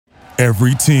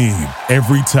Every team,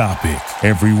 every topic,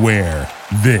 everywhere.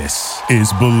 This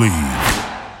is Believe.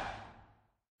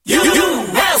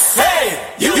 USA!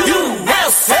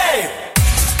 USA!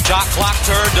 Shot clock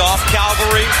turned off.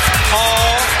 Calvary.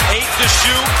 Hall. 8 to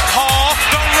shoot. Hall.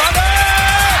 The runner.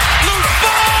 Loose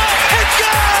ball. And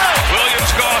goal!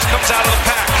 Williams Goss comes out of the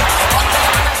pack.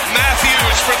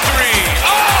 Matthews for 3.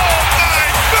 Oh, my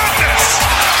goodness!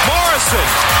 Morrison.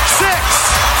 6.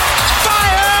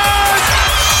 Fires!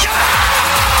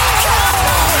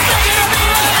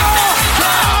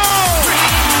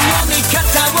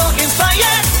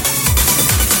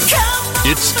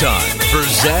 It's time for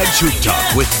Zags Hoop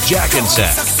Talk with Jack and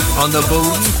Zach on the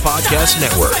Believe Podcast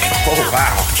Network. Oh,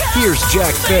 wow. Here's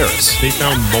Jack Ferris. They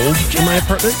found mold in my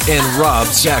apartment? And Rob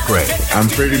Zachary. I'm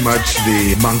pretty much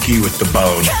the monkey with the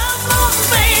bone.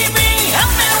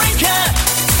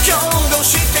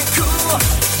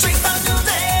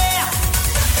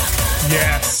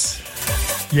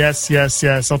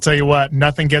 Yes. I'll tell you what,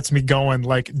 nothing gets me going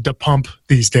like the pump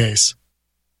these days.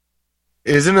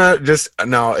 Isn't that just,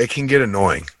 no, it can get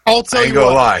annoying. I'll tell I you ain't gonna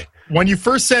what, lie. when you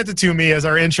first sent it to me as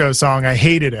our intro song, I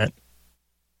hated it.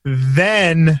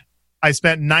 Then I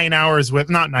spent 9 hours with,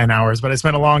 not 9 hours, but I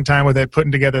spent a long time with it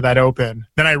putting together that open.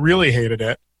 Then I really hated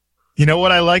it. You know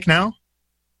what I like now?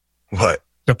 What?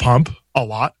 The pump a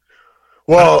lot.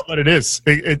 Well, what it is.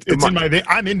 It's in my,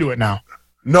 I'm into it now.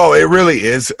 no, it really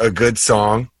is a good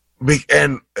song.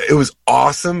 And it was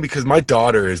awesome because my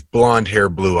daughter is blonde hair,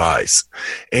 blue eyes.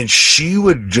 And she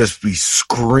would just be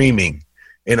screaming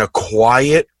in a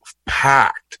quiet,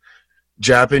 packed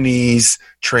Japanese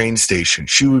train station.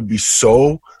 She would be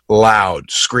so loud,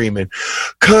 screaming,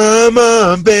 "Come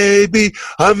on, baby,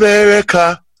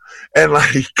 America." And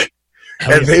like,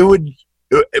 and they would,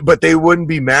 but they wouldn't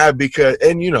be mad because,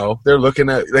 and you know, they're looking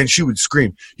at, and she would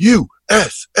scream,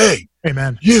 USA,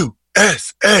 Amen.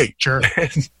 USA. Sure.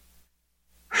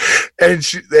 And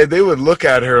they would look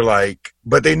at her like,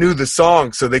 but they knew the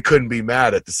song, so they couldn't be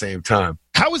mad at the same time.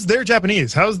 How is their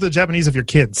Japanese? How's the Japanese of your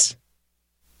kids?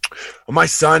 My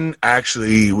son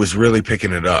actually was really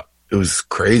picking it up. It was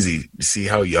crazy to see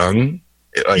how young.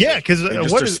 Yeah, because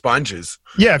they're sponges.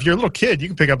 Yeah, if you're a little kid, you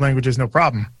can pick up languages, no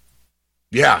problem.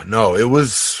 Yeah, no, it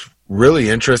was really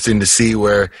interesting to see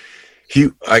where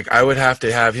I would have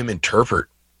to have him interpret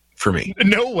for me.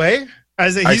 No way.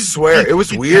 I swear, it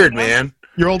was weird, man.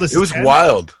 Your oldest? It was 10?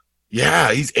 wild.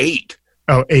 Yeah, he's 8.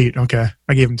 Oh, 8. Okay,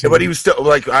 I gave him 2. But he was still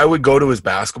like, I would go to his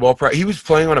basketball practice. He was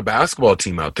playing on a basketball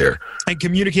team out there And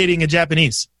communicating in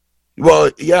Japanese.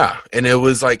 Well, yeah, and it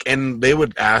was like, and they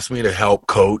would ask me to help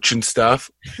coach and stuff.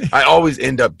 I always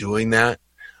end up doing that,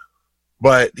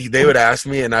 but they would ask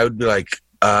me, and I would be like,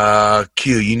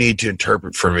 "Q, you need to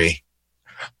interpret for me."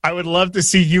 I would love to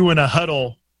see you in a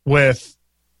huddle with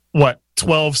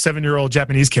 12, 7-year-old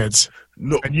Japanese kids.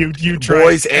 No, and you try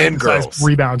boys and girls,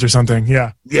 rebounds or something.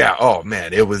 Yeah. Oh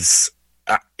man, it was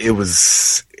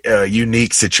a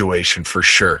unique situation for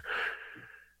sure.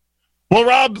 Well,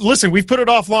 Rob, listen, we've put it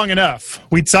off long enough.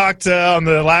 We talked on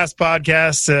the last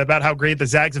podcast about how great the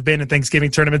Zags have been in Thanksgiving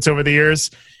tournaments over the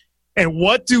years. And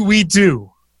what do?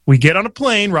 We get on a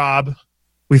plane, Rob.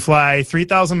 We fly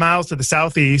 3,000 miles to the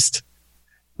southeast.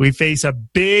 We face a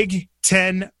Big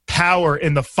Ten power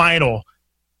in the final,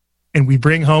 and we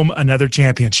bring home another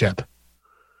championship.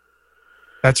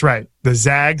 That's right. The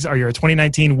Zags are your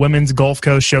 2019 Women's Gulf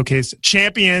Coast Showcase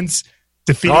champions.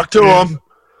 Talk to them.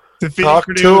 Talk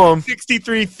to them.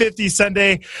 63-50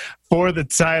 Sunday for the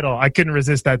title. I couldn't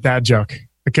resist that dad joke.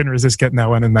 I couldn't resist getting that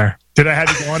one in there. Did I have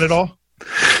you go on at all?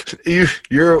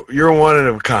 You're one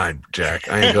of a kind, Jack.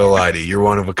 I ain't gonna lie to you. You're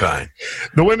one of a kind.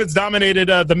 The women's dominated.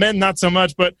 The men not so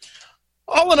much, but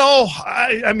all in all,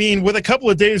 I mean, with a couple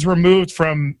of days removed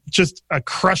from just a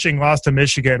crushing loss to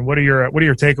Michigan, what are your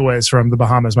takeaways from the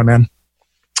Bahamas, my man?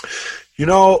 You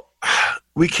know,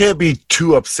 we can't be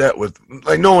too upset with,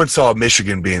 like, no one saw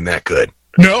Michigan being that good.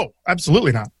 No,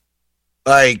 absolutely not.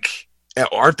 Like,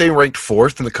 aren't they ranked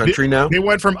 4th in the country now? They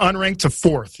went from unranked to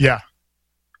 4th, yeah.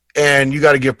 And you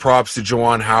got to give props to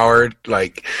Juwan Howard.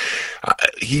 Like,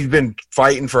 he's been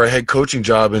fighting for a head coaching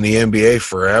job in the NBA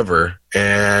forever,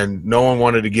 and no one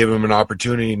wanted to give him an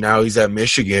opportunity. Now he's at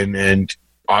Michigan, and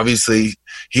obviously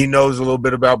he knows a little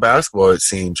bit about basketball, it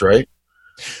seems, right?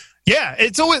 Yeah,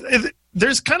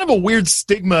 there's kind of a weird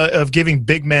stigma of giving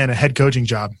big men a head coaching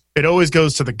job. It always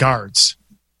goes to the guards.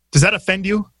 Does that offend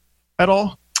you at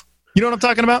all? You know what I'm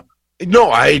talking about?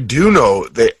 No, I do know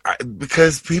that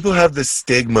because people have the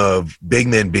stigma of big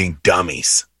men being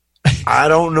dummies. I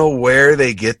don't know where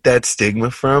they get that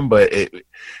stigma from, but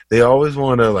they always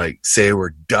want to like say we're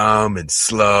dumb and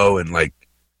slow and like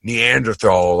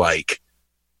Neanderthal like.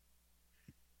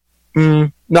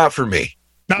 Not for me.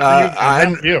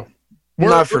 Not for you.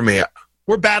 Not for me.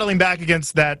 We're battling back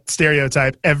against that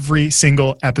stereotype every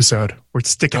single episode. We're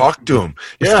sticking. Talk to him.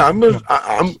 Yeah, I'm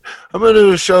going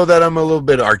to show that I'm a little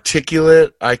bit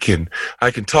articulate. I can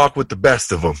talk with the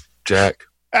best of them, Jack.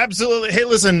 Absolutely. Hey,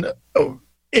 listen,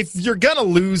 if you're going to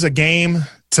lose a game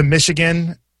to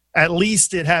Michigan, at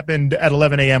least it happened at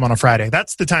 11 a.m. on a Friday.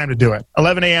 That's the time to do it.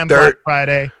 11 a.m. Black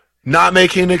Friday. Not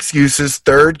making excuses.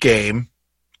 Third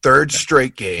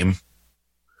straight game.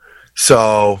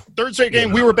 So third straight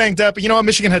game, we were banged up. But you know what?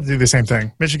 Michigan had to do the same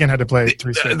thing. Michigan had to play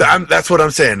 3 straight games. That's what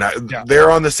I'm saying.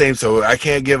 They're on the same, so I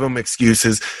can't give them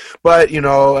excuses. But,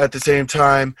 at the same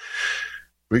time,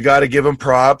 we got to give them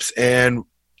props, and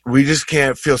we just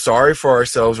can't feel sorry for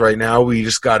ourselves right now. We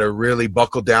just got to really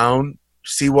buckle down,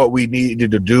 see what we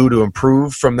needed to do to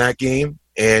improve from that game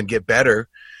and get better.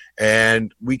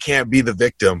 And we can't be the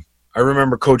victim. I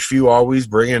remember Coach Few always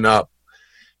bringing up,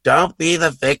 don't be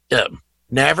the victim.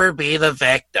 Never be the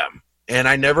victim. And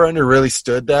I never really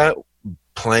stood that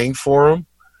playing for him.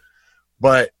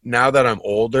 But now that I'm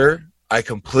older, I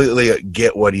completely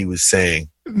get what he was saying.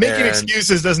 Making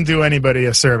excuses doesn't do anybody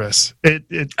a service. It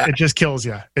just kills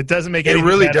you. It doesn't make anything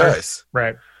really better. Does.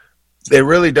 Right. It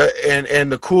really does.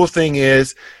 And the cool thing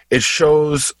is it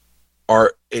shows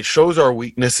our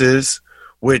weaknesses,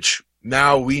 which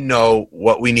now we know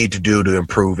what we need to do to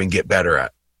improve and get better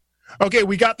at. Okay,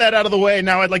 we got that out of the way.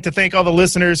 Now I'd like to thank all the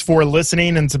listeners for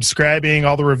listening and subscribing,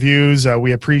 all the reviews.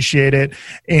 We appreciate it.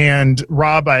 And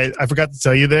Rob, I forgot to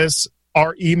tell you this.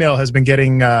 Our email has been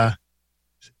getting the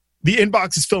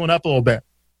inbox is filling up a little bit.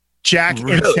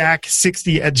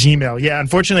 JackandSack60 @gmail. Yeah,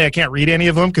 unfortunately, I can't read any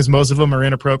of them because most of them are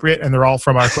inappropriate and they're all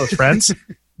from our close friends.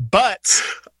 But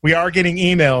we are getting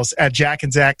emails at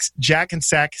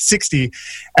JackandSack60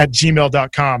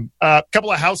 @gmail.com. A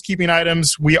couple of housekeeping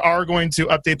items. We are going to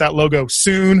update that logo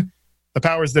soon. The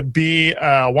powers that be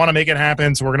want to make it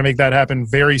happen, so we're going to make that happen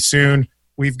very soon.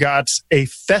 We've got a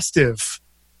festive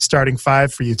starting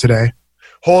 5 for you today.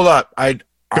 Hold up.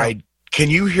 Can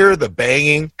you hear the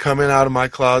banging coming out of my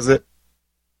closet?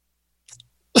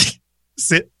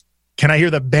 Can I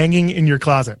hear the banging in your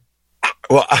closet?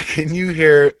 Well, can you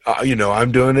hear,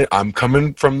 I'm doing it. I'm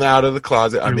coming from out of the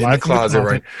closet. I'm in the closet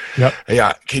right. Yep.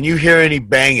 Yeah. Can you hear any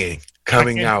banging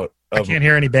coming out? I can't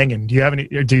hear any banging. Do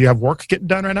you have work getting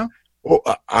done right now? Well,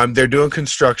 they're doing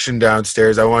construction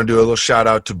downstairs. I want to do a little shout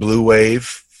out to Blue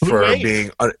Wave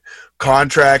being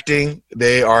contracting.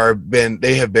 They have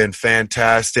been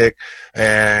fantastic,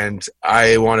 and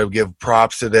I want to give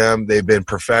props to them. They've been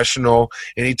professional.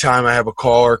 Anytime I have a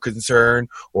call or concern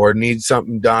or need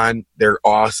something done, they're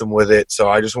awesome with it. So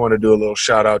I just want to do a little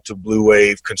shout out to Blue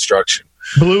Wave Construction.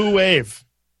 Blue Wave.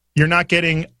 You're not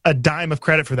getting a dime of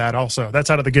credit for that also.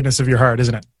 That's out of the goodness of your heart,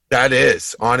 isn't it? That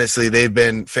is. Honestly, they've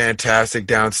been fantastic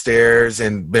downstairs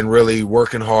and been really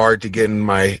working hard to getting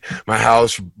my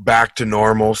house back to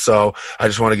normal. So I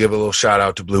just want to give a little shout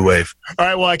out to Blue Wave. All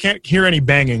right. Well, I can't hear any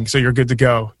banging, so you're good to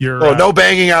go. No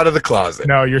banging out of the closet.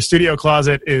 No, your studio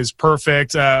closet is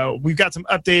perfect. We've got some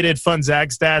updated fun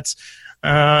Zag stats.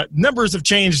 Numbers have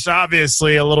changed,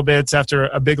 obviously, a little bit after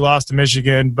a big loss to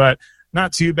Michigan, but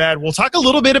not too bad. We'll talk a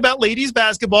little bit about ladies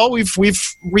basketball. We've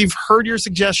heard your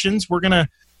suggestions. We're gonna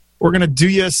do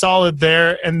you a solid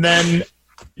there, and then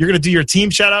you're gonna do your team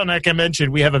shout out. And like I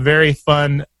mentioned, we have a very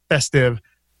fun, festive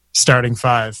starting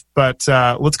 5. But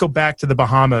let's go back to the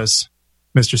Bahamas,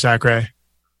 Mr. Sacre.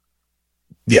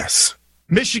 Yes,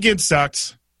 Michigan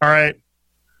sucked. All right,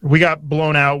 we got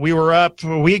blown out. We were up.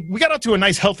 We got up to a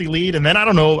nice, healthy lead, and then I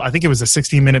don't know. I think it was a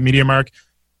 16-minute media mark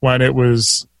when it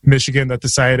was Michigan that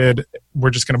decided we're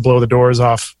just going to blow the doors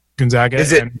off Gonzaga.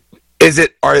 Is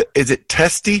it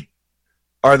Testy?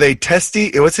 Are they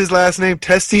Testy? What's his last name?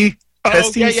 Testy?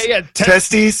 Testes? Yeah.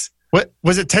 Testes? What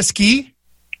was it? Teske?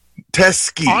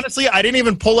 Teske. Honestly, I didn't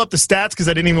even pull up the stats because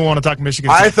I didn't even want to talk Michigan.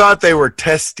 I thought they were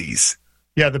Testes.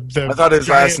 Yeah, I thought his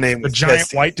last name was the giant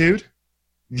Testes. white dude.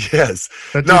 Yes.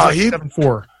 That dude's like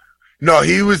 7'4". No,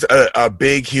 he was a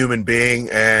big human being,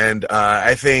 and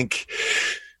I think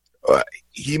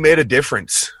he made a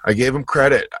difference. I gave him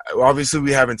credit. Obviously,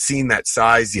 we haven't seen that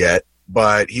size yet,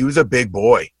 but he was a big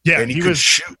boy. Yeah, and he could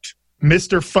shoot.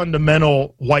 Mr.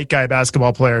 Fundamental white guy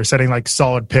basketball player, setting like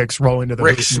solid picks, rolling to the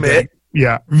Rick Schmidt.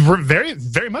 Yeah, very,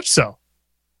 very much so.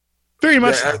 Very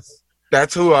much so.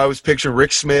 That's who I was picturing.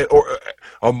 Rick Schmidt, or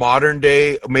a modern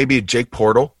day, maybe Jake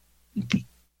Portal.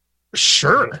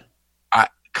 Sure. I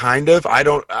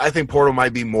think Portal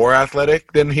might be more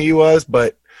athletic than he was,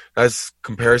 but that's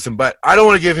comparison. But I don't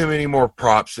want to give him any more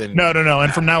props. No.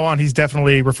 And from now on, he's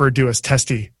definitely referred to as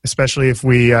Testy, especially if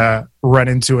we run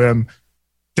into him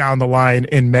down the line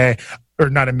in May. or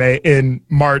not in May, in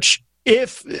March.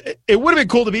 If it would have been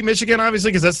cool to beat Michigan, obviously,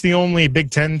 because that's the only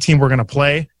Big Ten team we're going to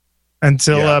play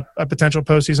until a potential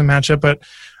postseason matchup. But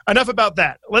enough about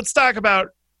that. Let's talk about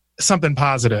something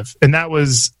positive, and that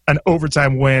was an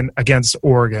overtime win against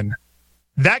Oregon.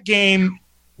 That game,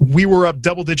 we were up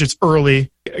double digits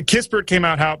early. Kispert came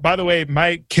out. By the way,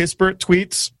 my Kispert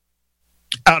tweets,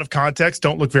 out of context,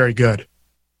 don't look very good.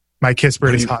 My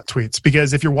Kispert is hot tweets,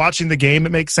 because if you're watching the game,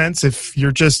 it makes sense. If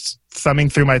you're just thumbing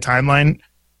through my timeline,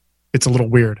 it's a little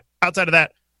weird. Outside of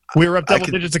that, we were up double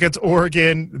digits against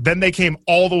Oregon. Then they came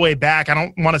all the way back. I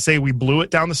don't want to say we blew it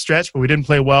down the stretch, but we didn't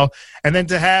play well. And then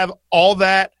to have all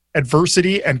that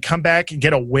adversity and come back and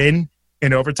get a win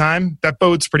in overtime, that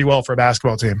bodes pretty well for a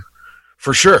basketball team.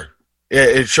 For sure.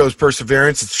 It shows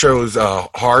perseverance. It shows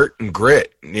heart and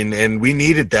grit. And we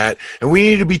needed that. And we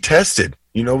need to be tested.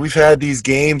 You know, we've had these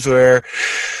games where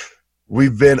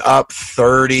we've been up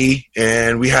 30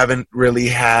 and we haven't really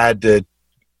had to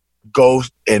go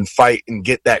and fight and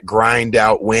get that grind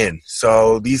out win.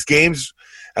 So these games,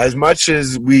 as much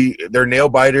as they're nail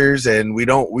biters and we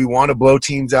want to blow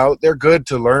teams out, they're good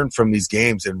to learn from these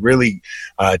games and really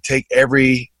take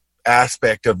every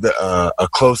aspect of a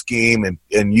close game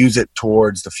and use it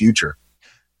towards the future.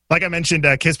 Like I mentioned,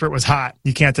 Kispert was hot.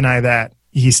 You can't deny that.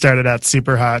 He started out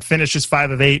super hot, finished just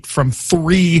 5 of 8 from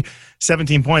 3,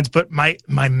 17 points. But my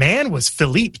man was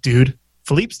Philippe, dude.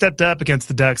 Philippe stepped up against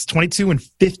the Ducks, 22 and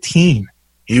 15.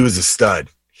 He was a stud.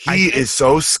 He is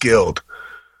so skilled.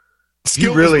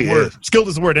 Skilled he really is. Skilled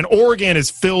is the word. And Oregon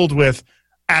is filled with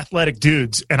athletic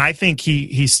dudes. And I think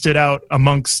he stood out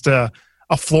amongst a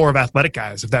floor of athletic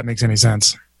guys, if that makes any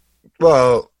sense.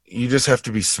 Well, you just have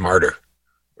to be smarter,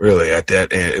 really, at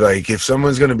that end. Like, if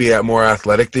someone's going to be more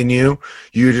athletic than you,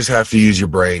 you just have to use your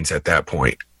brains at that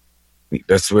point.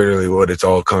 That's really what it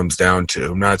all comes down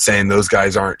to. I'm not saying those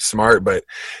guys aren't smart, but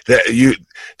you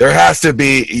have to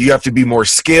be more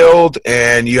skilled,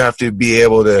 and you have to be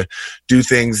able to do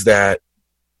things that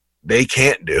they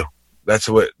can't do. That's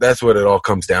what it all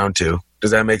comes down to.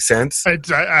 Does that make sense? It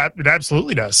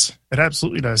absolutely does. It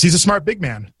absolutely does. He's a smart big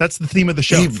man. That's the theme of the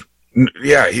show.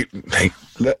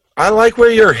 I like where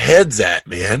your head's at,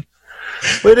 man.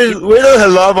 Way to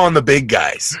love on the big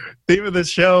guys. Theme of the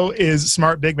show is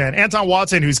smart big man. Anton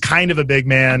Watson, who's kind of a big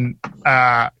man,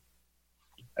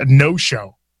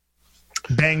 no-show.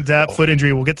 Banged up, foot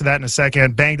injury. We'll get to that in a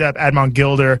second. Banged up Admon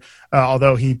Gilder,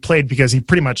 although he played because he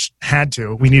pretty much had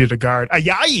to. We needed a guard.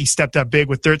 Ayayi stepped up big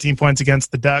with 13 points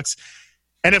against the Ducks.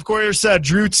 And, of course,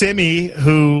 Drew Timme,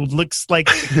 who looks like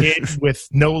a kid with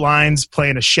no lines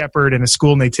playing a shepherd in a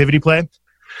school nativity play,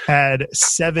 had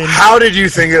 7. How did you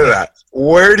think of that?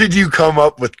 Where did you come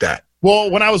up with that?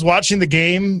 Well, when I was watching the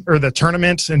game or the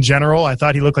tournament in general, I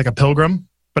thought he looked like a pilgrim,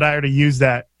 but I already used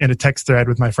that in a text thread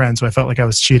with my friend, so I felt like I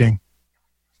was cheating.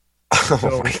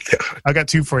 Oh, my God. I got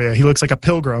 2 for you. He looks like a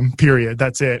pilgrim, period.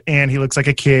 That's it. And he looks like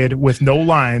a kid with no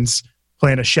lines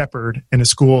playing a shepherd in a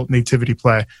school nativity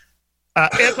play.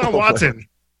 Anton Watson,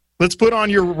 let's put on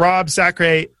your Rob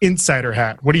Sacre insider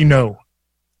hat. What do you know?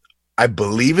 I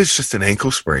believe it's just an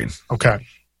ankle sprain. Okay.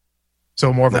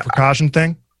 So more of a precaution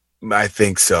thing? I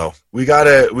think so. We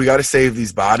gotta save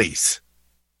these bodies.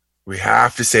 We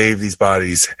have to save these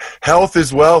bodies. Health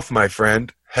is wealth, my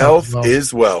friend. Health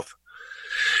is wealth.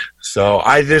 So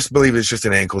I just believe it's just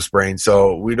an ankle sprain.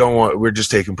 So we're just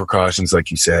taking precautions,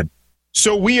 like you said.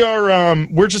 So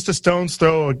we're just a stone's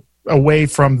throw away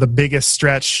from the biggest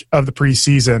stretch of the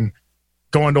preseason,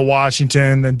 going to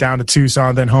Washington, then down to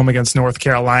Tucson, then home against North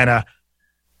Carolina.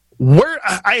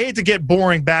 I hate to get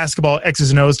boring basketball X's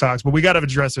and O's talks, but we got to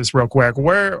address this real quick.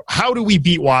 How do we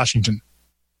beat Washington?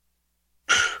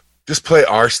 Just play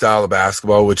our style of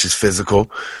basketball, which is physical.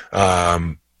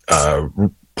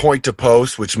 Point to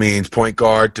post, which means point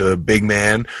guard to big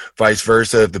man, vice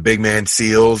versa. If the big man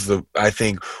seals, I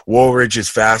think Woolridge is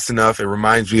fast enough. It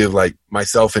reminds me of like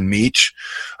myself and Meach.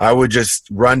 I would just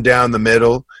run down the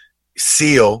middle,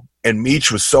 seal, and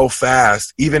Meach was so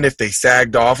fast, even if they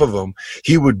sagged off of him,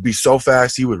 he would be so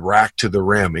fast he would rack to the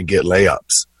rim and get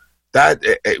layups.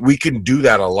 We can do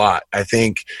that a lot. I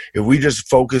think if we just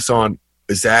focus on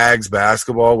Zags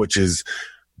basketball, which is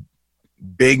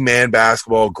big man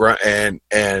basketball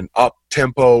and up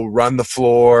tempo, run the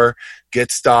floor,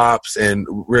 get stops, and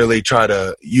really try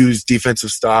to use defensive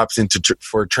stops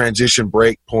for transition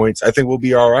break points, I think we'll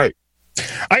be all right.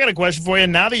 I got a question for you.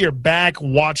 Now that you're back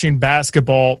watching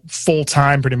basketball full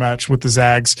time pretty much with the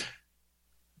Zags,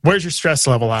 where's your stress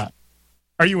level at?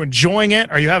 Are you enjoying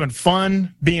it? Are you having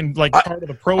fun being like part of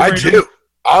the program? I do.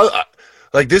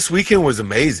 Like this weekend was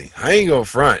amazing. I ain't gonna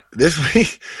front. This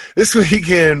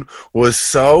weekend was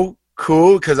so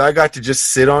cool because I got to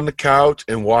just sit on the couch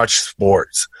and watch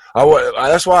sports.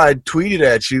 That's why I tweeted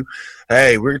at you,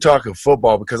 hey, we're talking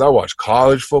football because I watched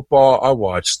college football. I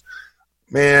watched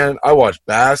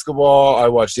basketball. I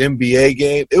watched NBA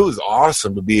game. It was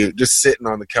awesome to be just sitting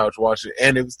on the couch watching,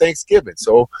 and it was Thanksgiving.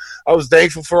 So I was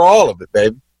thankful for all of it,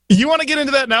 baby. You want to get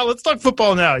into that now? Let's talk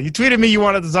football now. You tweeted me you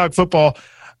wanted to talk football.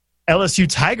 LSU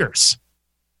Tigers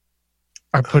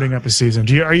are putting up a season.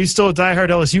 Are you still a diehard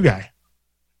LSU guy?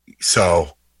 So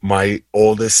my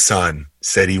oldest son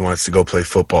said he wants to go play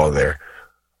football there.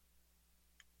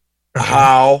 Okay.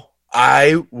 How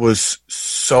I was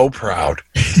so proud.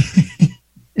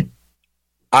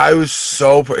 I was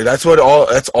so proud.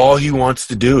 That's all he wants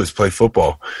to do is play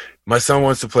football. My son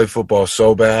wants to play football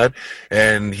so bad,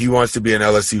 and he wants to be an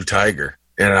LSU Tiger.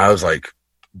 And I was like,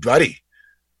 buddy,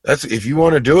 if you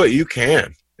want to do it, you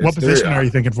can. What position are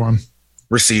you thinking for him?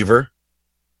 Receiver.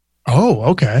 Oh,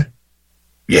 okay.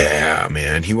 Yeah,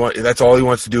 man. That's all he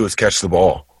wants to do is catch the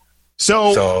ball.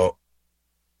 So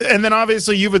and then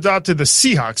obviously you've adopted the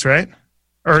Seahawks, right?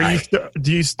 Or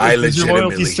does your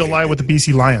loyalty still lie with the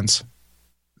BC Lions?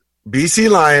 BC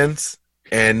Lions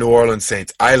and New Orleans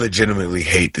Saints. I legitimately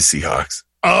hate the Seahawks.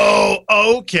 Oh,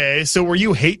 okay. So were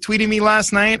you hate tweeting me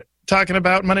last night talking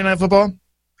about Monday Night Football?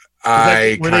 Were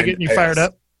they getting you fired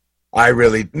up? I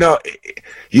really no.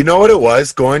 You know what it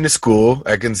was? Going to school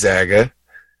at Gonzaga.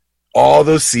 All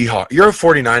those Seahawks. You're a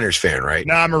 49ers fan, right?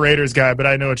 No, I'm a Raiders guy, but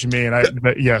I know what you mean.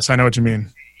 Yes, I know what you mean.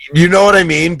 You know what I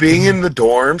mean? Being in the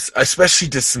dorms, especially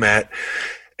DeSmet,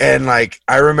 and I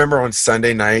remember on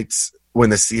Sunday nights when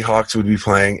the Seahawks would be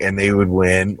playing and they would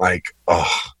win,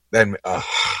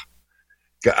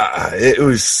 it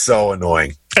was so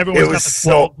annoying. Everyone's got the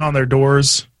 12 on their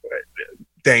doors.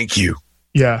 Thank you.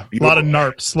 Yeah, a lot of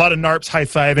NARPs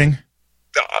high-fiving.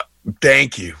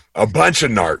 Thank you. A bunch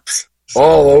of NARPs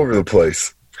all over the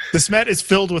place. The Smet is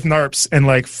filled with NARPs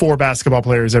and 4 basketball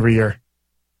players every year.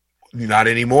 Not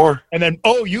anymore. And then,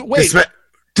 wait.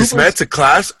 DeSmet's a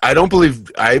class. I believe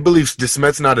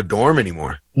DeSmet's not a dorm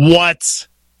anymore. What?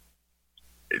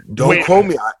 Don't quote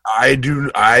me. I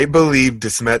believe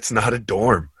DeSmet's not a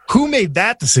dorm. Who made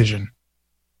that decision?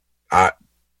 That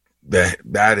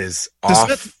is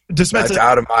off. That's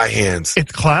out of my hands.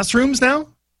 It's classrooms now?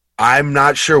 I'm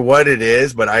not sure what it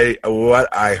is, but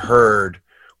what I heard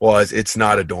was it's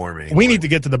not a dorm anymore. We need to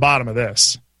get to the bottom of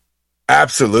this.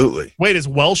 Absolutely. Wait, is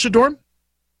Welsh a dorm?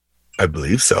 I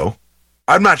believe so.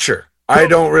 I'm not sure. I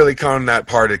don't really come that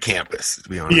part of campus, to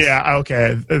be honest. Yeah,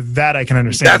 okay. That I can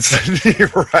understand.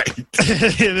 That's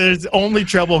right. There's only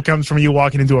trouble comes from you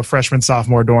walking into a freshman,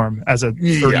 sophomore dorm as a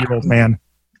 30-year-old man.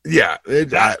 Yeah.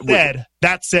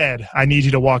 That said, I need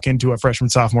you to walk into a freshman,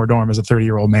 sophomore dorm as a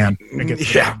 30-year-old man.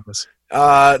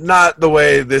 Not the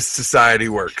way this society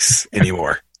works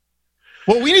anymore.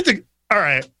 Well, we need to – all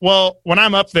right. Well, when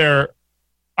I'm up there,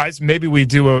 maybe we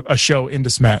do a show in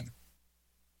DeSmet.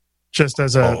 Just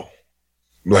as a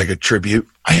like a tribute.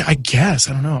 I guess.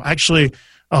 I don't know. Actually,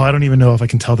 I don't even know if I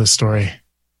can tell this story.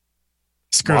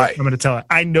 Screw it. I'm going to tell it.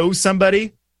 I know of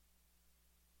somebody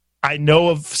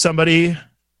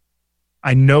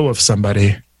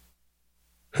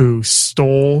who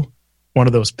stole one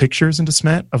of those pictures in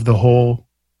DeSmet of the whole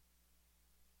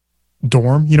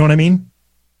dorm. You know what I mean?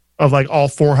 Of all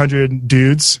 400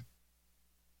 dudes.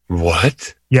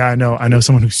 What? Yeah, I know. I know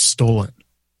someone who stole it.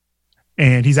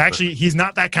 And he's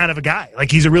not that kind of a guy.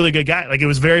 He's a really good guy. It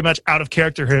was very much out of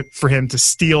character for him to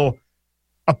steal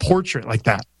a portrait like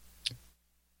that.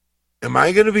 Am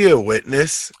I going to be a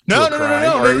witness? No.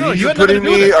 You had nothing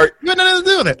to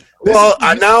do with it. Well,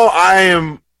 now I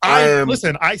am.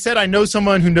 Listen, I said I know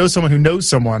someone who knows someone who knows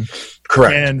someone.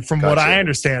 Correct. And from what I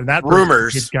understand, that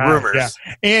rumors. Yeah.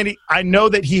 And I know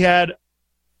that he had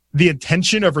the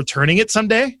intention of returning it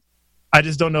someday. I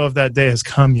just don't know if that day has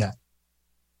come yet.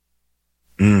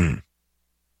 Anyway.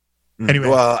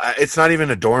 Well, it's not even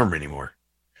a dorm anymore.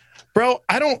 Bro,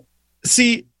 I don't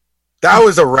see. That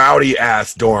was a rowdy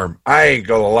ass dorm. I ain't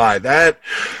gonna lie. That,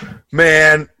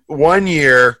 man, one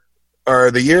year, or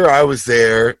the year I was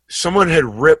there, someone had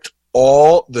ripped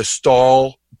all the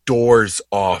stall doors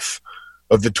off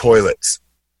of the toilets.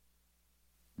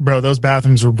 Bro, those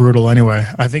bathrooms were brutal anyway.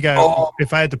 I think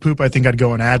if I had to poop, I think I'd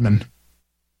go in admin.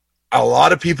 A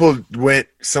lot of people went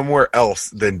somewhere else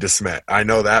than DeSmet. I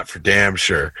know that for damn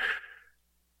sure.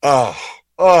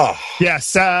 Yes,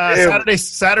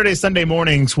 Saturday, Sunday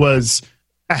mornings was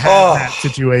a hazmat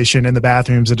situation in the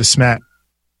bathrooms of DeSmet.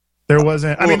 There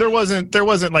wasn't. I mean, there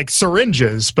wasn't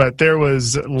syringes, but there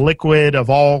was liquid of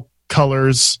all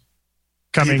colors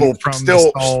coming from the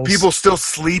stalls. People still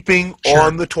sleeping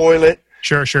on the toilet.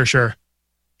 Sure.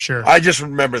 Sure. I just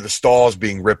remember the stalls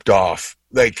being ripped off.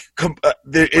 Like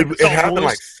it happened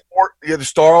like the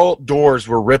stall doors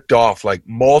were ripped off like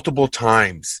multiple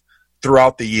times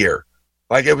throughout the year.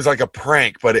 Like it was like a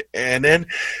prank. And then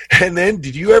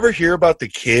did you ever hear about the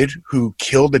kid who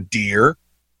killed a deer?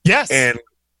 Yes. And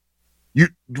you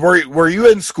were you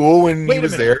in school when he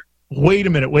was there? Wait a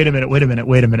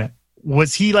minute.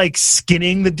 Was he like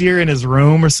skinning the deer in his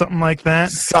room or something like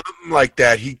that? Something like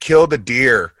that. He killed a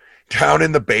deer down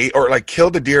in the base, or like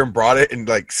killed a deer and brought it and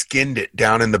like skinned it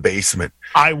down in the basement.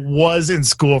 I was in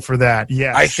school for that.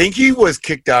 Yeah. I think he was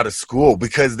kicked out of school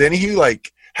because then he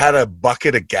like had a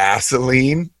bucket of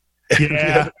gasoline.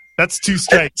 Yeah. That's 2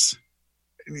 strikes.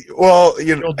 Well,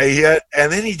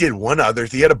 and then he did one other.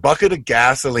 He had a bucket of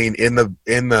gasoline in the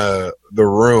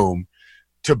room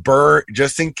to burn,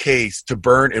 just in case, to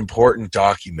burn important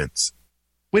documents.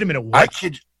 Wait a minute. What?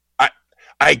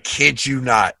 I kid you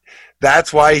not.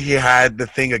 That's why he had the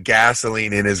thing of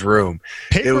gasoline in his room.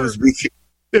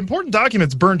 Important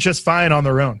documents burn just fine on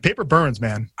their own. Paper burns,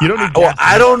 man. You don't need gasoline.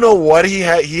 I don't know what he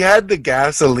had. He had the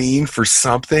gasoline for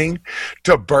something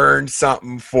to burn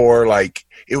something for, like,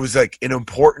 it was like an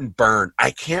important burn.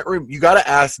 I can't remember. You got to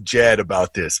ask Jed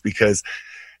about this because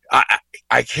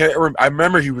I can't remember. I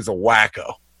remember he was a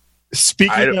wacko.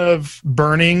 Speaking of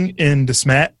burning in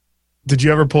DeSmet, did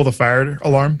you ever pull the fire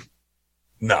alarm?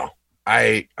 No.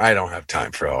 I don't have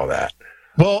time for all that.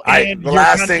 Well, the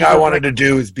last thing I wanted to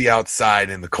do is be outside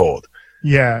in the cold.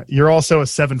 Yeah, you're also a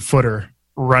 7-footer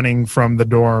running from the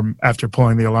dorm after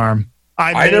pulling the alarm.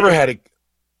 I never had a.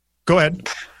 Go ahead.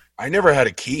 I never had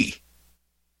a key.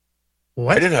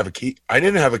 What? I didn't have a key.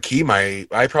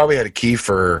 I probably had a key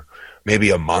for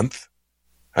maybe a month.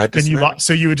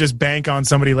 So you would just bank on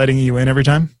somebody letting you in every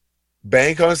time?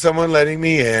 Bank on someone letting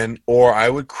me in, or I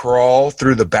would crawl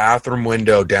through the bathroom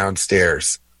window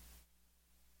downstairs.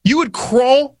 You would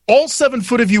crawl? All 7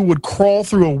 foot of you would crawl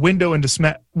through a window into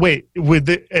smack. Wait,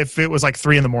 if it was like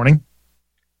 3 a.m?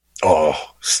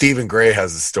 Oh, Stephen Gray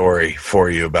has a story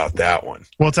for you about that one.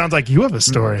 Well, it sounds like you have a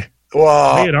story.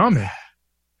 Well, lay it on me,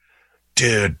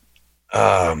 dude.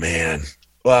 Oh man.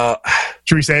 Well,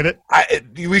 should we save it?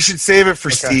 We should save it for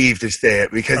Steve to say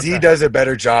it because he does a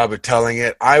better job of telling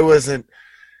it. I wasn't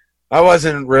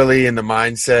really in the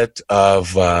mindset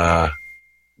of,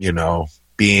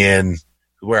 being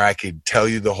where I could tell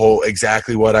you the whole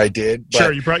exactly what I did. But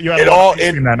sure, you had all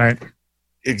in that night.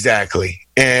 Exactly,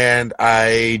 and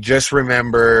I just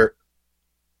remember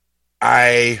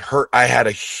I had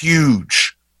a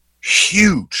huge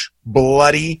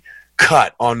bloody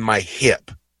cut on my hip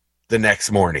the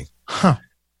next morning. Huh.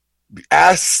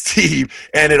 Ask Steve,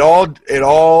 and it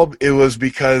was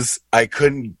because I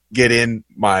couldn't get in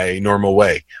my normal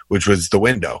way, which was the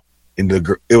window.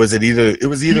 It was either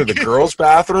the girls'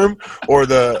 bathroom or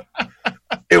the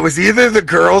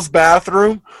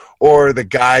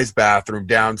guys' bathroom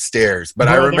downstairs. But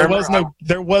I remember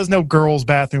there was no girls'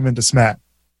 bathroom in DeSmet.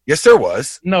 Yes, there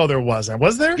was. No, there wasn't.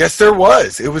 Was there? Yes, there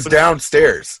was. It was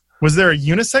downstairs. Was there a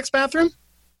unisex bathroom?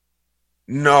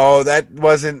 No, it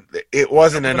wasn't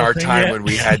in our time when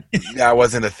we had, that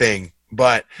wasn't a thing.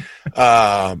 But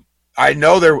I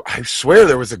swear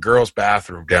there was a girl's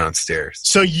bathroom downstairs.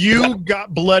 So you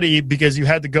got bloody because you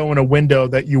had to go in a window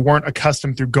that you weren't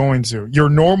accustomed to going to. Your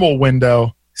normal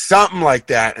window. Something like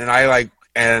that. And I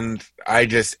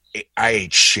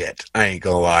ate shit. I ain't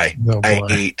gonna lie.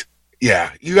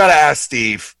 Yeah, you got to ask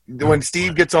Steve. When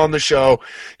Steve gets on the show,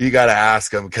 you got to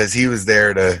ask him because he was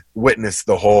there to witness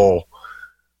the whole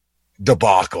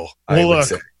debacle. Well, look,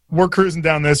 we're cruising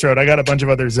down this road. I got a bunch of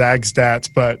other Zag stats,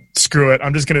 but screw it.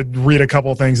 I'm just going to read a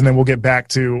couple of things, and then we'll get back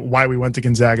to why we went to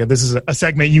Gonzaga. This is a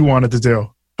segment you wanted to do.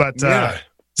 But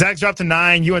Zags dropped to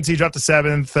 9, UNC dropped to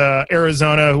 7th.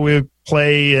 Arizona, who we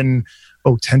play in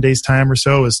 10 days' time or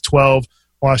so, is 12.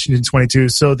 Washington, 22.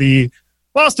 So the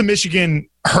loss to Michigan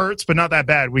hurts, but not that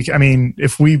bad.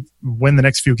 If we win the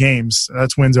next few games,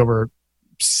 that's wins over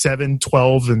 7,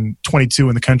 12, and 22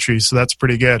 in the country. So that's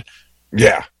pretty good.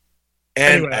 Yeah.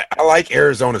 And anyway. I like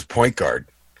Arizona's point guard.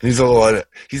 He's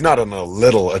not a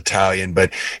little Italian,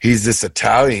 but he's this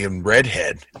Italian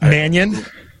redhead. Mannion?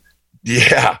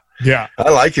 Yeah. Yeah. I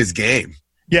like his game.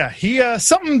 Yeah. He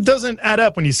something doesn't add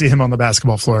up when you see him on the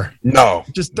basketball floor. No.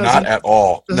 It just doesn't, not at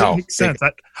all. Doesn't make sense.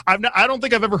 I don't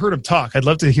think I've ever heard him talk. I'd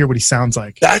love to hear what he sounds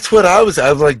like. That's what I was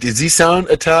like, does he sound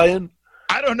Italian?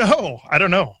 I don't know.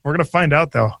 We're going to find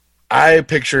out, though. I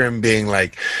picture him being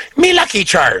like, me Lucky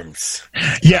Charms.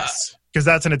 Yes, because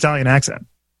that's an Italian accent.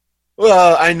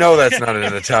 Well, I know that's not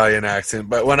an Italian accent,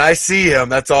 but when I see him,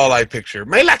 that's all I picture.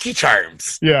 My Lucky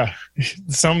Charms. Yeah.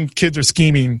 Some kids are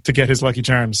scheming to get his Lucky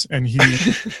Charms, and he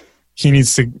he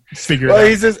needs to figure Well,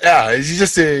 it he's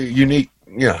just a unique,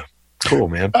 cool,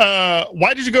 man. out.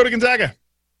 Why did you go to Gonzaga?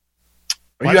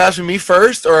 Are you asking me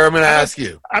first, or I'm going to ask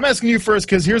you? I'm asking you first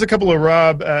because here's a couple of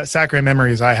Rob Sacre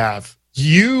memories I have.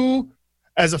 You,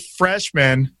 as a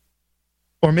freshman,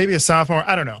 or maybe a sophomore,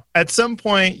 I don't know. At some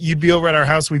point, you'd be over at our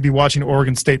house. We'd be watching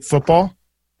Oregon State football.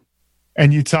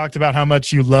 And you talked about how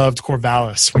much you loved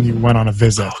Corvallis when you went on a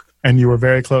visit. And you were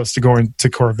very close to going to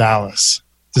Corvallis.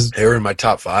 They were in my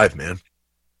top 5, man.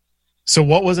 So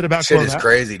what was it about Shit Corvallis? is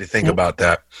crazy to think about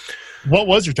that. What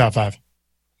was your top 5?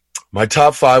 My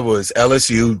top 5 was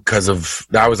LSU because of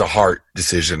that was a heart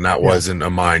decision. That wasn't a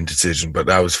mind decision, but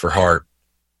that was for heart.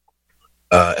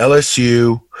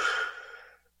 LSU,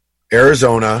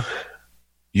 Arizona,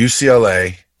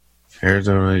 UCLA,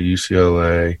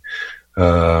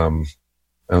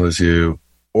 LSU,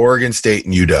 Oregon State,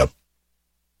 and UW.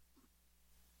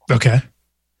 Okay.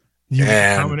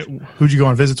 Who'd you go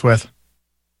on visits with?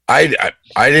 I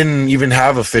didn't even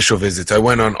have official visits. I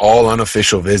went on all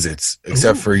unofficial visits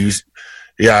except for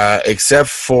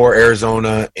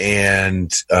Arizona and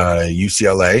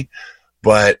UCLA.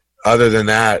 But other than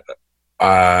that,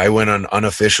 I went on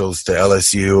unofficials to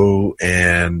LSU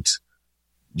and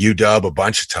UW a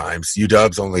bunch of times.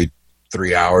 UW's only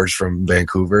 3 hours from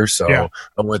Vancouver, so I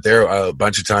went there a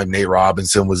bunch of times. Nate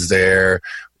Robinson was there.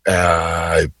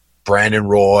 Brandon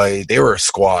Roy. They were a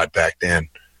squad back then.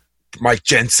 Mike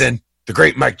Jensen, the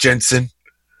great Mike Jensen.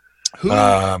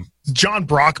 John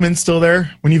Brockman still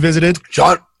there when you visited?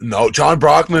 John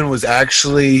Brockman was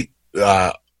actually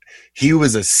he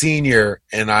was a senior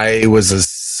and I was a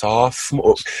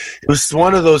sophomore. It was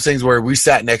one of those things where we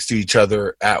sat next to each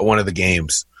other at one of the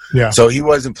games. Yeah. So he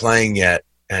wasn't playing yet.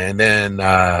 And then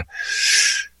I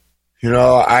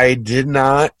did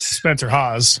not. Spencer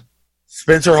Haas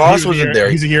wasn't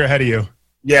there. He's a year ahead of you.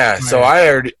 Yeah, so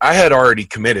I had already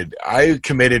committed. I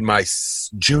committed my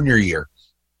junior year.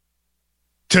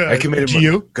 I committed to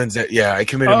you? I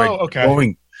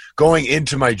committed going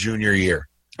into my junior year.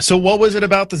 So what was it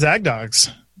about the Zag Dogs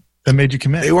that made you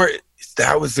commit?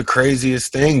 That was the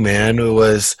craziest thing, man. It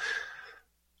was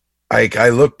like I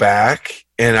look back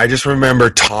and I just remember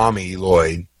Tommy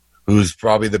Lloyd, who's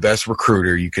probably the best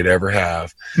recruiter you could ever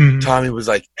have. Mm-hmm. Tommy was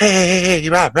like, hey,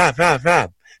 Rob,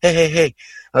 hey.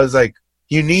 I was like,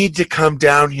 you need to come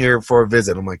down here for a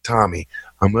visit. I'm like, Tommy,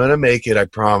 I'm going to make it. I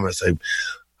promise.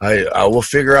 I will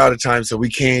figure out a time. So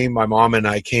my mom and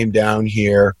I came down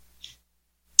here.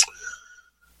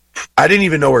 I didn't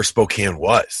even know where Spokane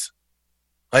was.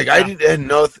 Like I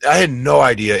had no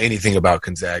idea anything about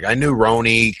Gonzaga. I knew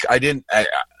Roni. I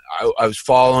was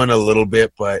following a little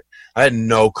bit, but I had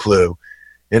no clue.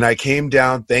 And I came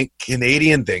down,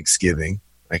 Canadian Thanksgiving.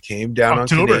 I came down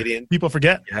October. On Canadian. People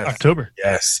forget. Yes. October.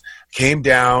 Yes. Came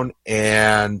down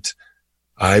and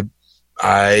I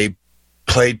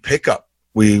played pickup.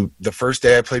 The first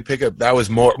day I played pickup, that was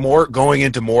more going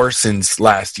into Morrison's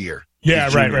last year. Yeah,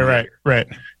 right.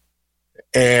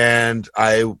 And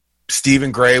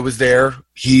Stephen Gray was there.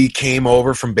 He came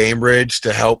over from Bainbridge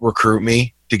to help recruit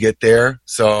me to get there.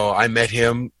 So I met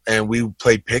him and we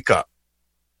played pickup.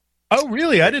 Oh,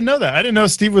 really? I didn't know that. I didn't know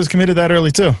Steve was committed that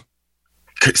early too.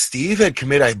 Steve had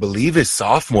committed, I believe, his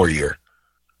sophomore year.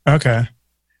 Okay.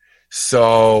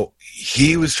 So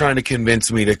he was trying to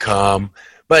convince me to come,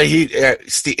 but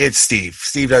it's Steve.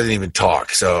 Steve doesn't even talk,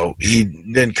 so he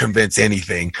didn't convince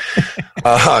anything.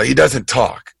 He doesn't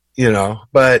talk,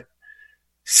 But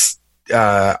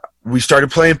we started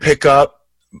playing pickup.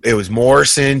 It was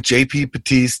Morrison, JP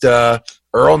Batista,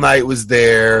 Earl Knight was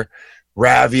there,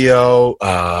 Ravio,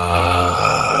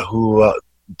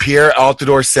 Pierre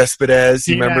Altidore Cespedes,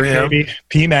 you remember him?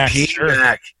 PMAC.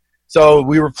 Sure. So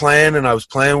we were playing, and I was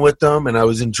playing with them, and I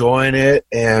was enjoying it.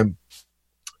 And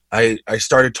I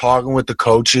started talking with the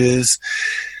coaches,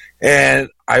 and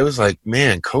I was like,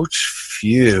 man, Coach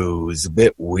Few is a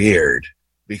bit weird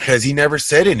because he never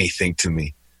said anything to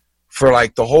me for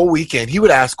like the whole weekend. He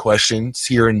would ask questions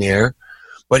here and there,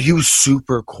 but he was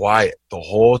super quiet the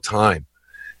whole time.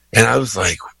 And I was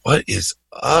like, what is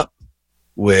up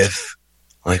with...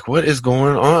 Like, what is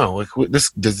going on? Like,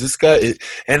 does this guy?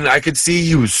 And I could see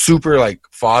he was super like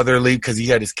fatherly because he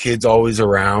had his kids always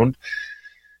around.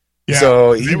 Yeah,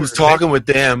 so he was talking with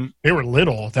them. They were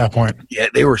little at that point. Yeah,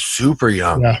 they were super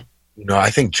young. Yeah.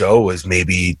 I think Joe was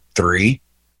maybe 3.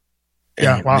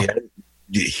 Yeah, wow.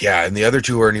 And the other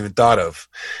 2 weren't even thought of.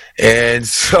 And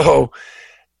so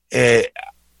I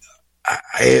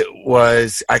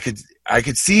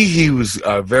could see he was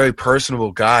a very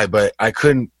personable guy, but I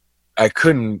couldn't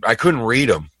read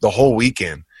him the whole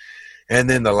weekend. And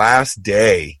then the last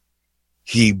day,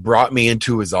 he brought me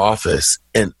into his office,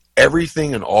 and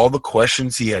everything and all the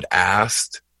questions he had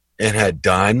asked and had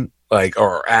done, like,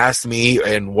 or asked me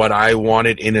and what I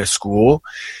wanted in a school,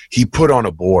 he put on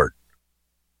a board.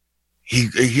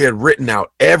 He had written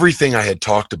out everything I had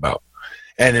talked about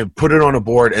and had put it on a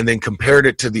board and then compared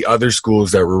it to the other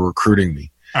schools that were recruiting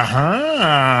me.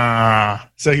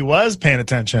 So he was paying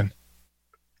attention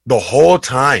the whole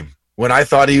time, when I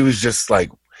thought he was just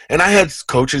like, and I had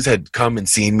coaches had come and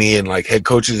seen me, and like head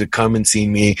coaches had come and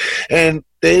seen me, and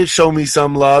they showed me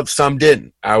some love, some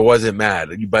didn't. I wasn't mad,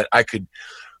 but I couldn't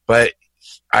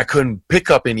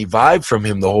pick up any vibe from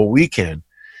him the whole weekend.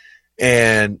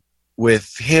 And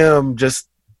with him just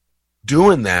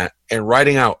doing that and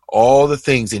writing out all the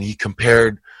things, and he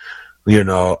compared, you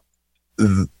know,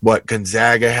 what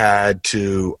Gonzaga had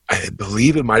to, I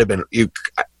believe it might have been,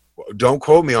 don't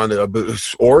quote me on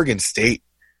the Oregon State.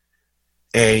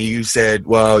 And you said,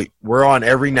 well, we're on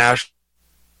every national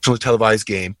televised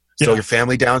game, so your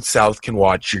family down south can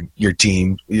watch your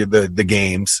team, the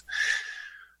games.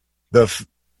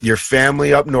 Your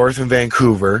family up north in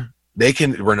Vancouver,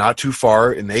 we're not too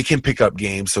far, and they can pick up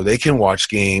games, so they can watch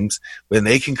games, then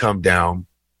they can come down.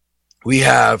 We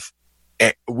have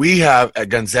at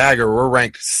Gonzaga, we're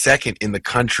ranked second in the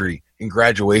country in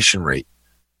graduation rate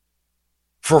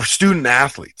for student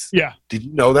athletes. Yeah. Did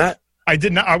you know that? I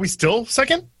did not. Are we still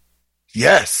second?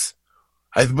 Yes.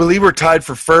 I believe we're tied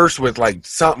for first with like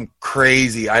something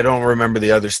crazy. I don't remember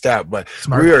the other stat, but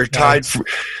Smart. we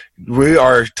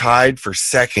are tied for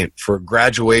second for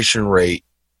graduation rate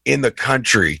in the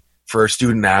country for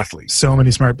student athletes. So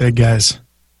many smart big guys.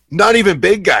 Not even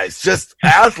big guys, just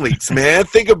athletes, man.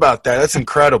 Think about that. That's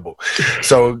incredible.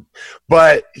 So,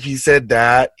 but he said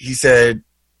that. He said,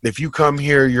 if you come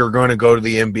here, you're going to go to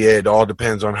the NBA. It all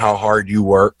depends on how hard you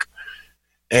work.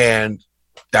 And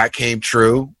that came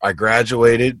true. I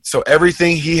graduated. So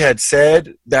everything he had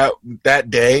said that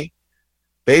day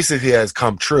basically has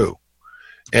come true.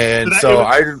 And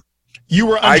you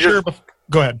were unsure.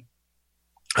 Go ahead.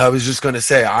 I was just going to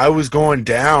say, I was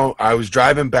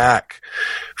driving back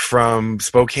from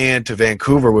Spokane to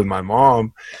Vancouver with my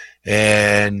mom,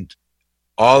 and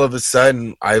all of a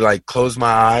sudden I like closed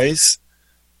my eyes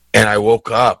and I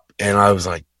woke up and I was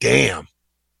like, damn,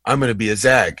 I'm going to be a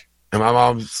Zag. And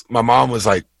my mom was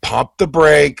like, pump the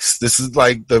brakes. This is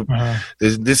like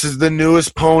this is the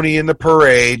newest pony in the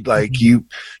parade. Like, you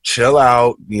chill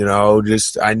out, you know,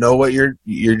 I know what you're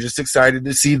just excited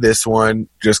to see this one.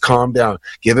 Just calm down.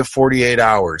 Give it 48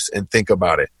 hours and think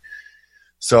about it.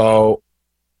 So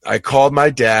I called my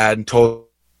dad and told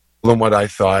him what I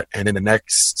thought. And then the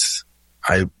next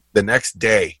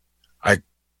day, I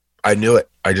knew it.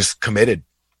 I just committed.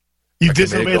 You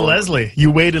disobeyed Leslie. You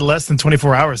waited less than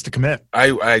 24 hours to commit.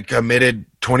 I committed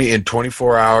in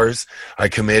 24 hours. I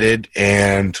committed,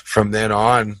 and from then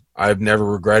on, I've never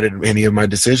regretted any of my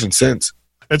decisions since.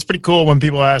 It's pretty cool when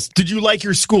people ask, did you like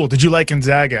your school? Did you like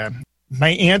Gonzaga?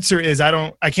 My answer is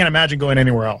I can't imagine going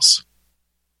anywhere else.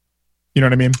 You know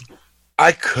what I mean?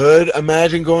 I could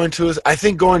imagine I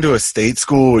think going to a state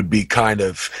school would be kind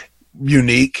of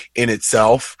unique in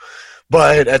itself,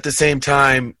 but at the same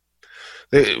time,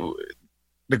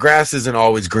 the grass isn't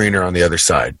always greener on the other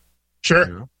side. Sure.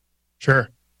 You know? Sure.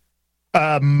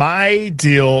 My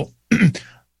deal,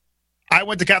 I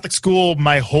went to Catholic school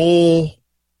my whole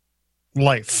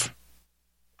life.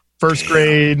 First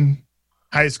grade,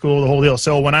 high school, the whole deal.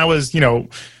 So when I was, how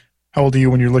old are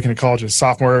you when you're looking at colleges?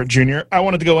 Sophomore, junior? I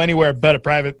wanted to go anywhere but a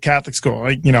private Catholic school.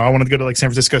 I wanted to go to like San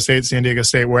Francisco State, San Diego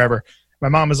State, wherever. My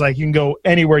mom was like, you can go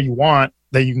anywhere you want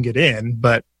that you can get in,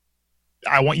 but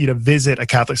I want you to visit a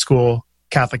Catholic school,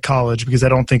 Catholic college, because I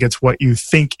don't think it's what you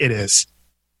think it is.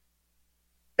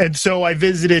 And so I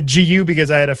visited GU because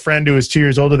I had a friend who was 2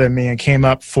 years older than me and came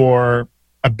up for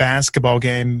a basketball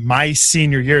game my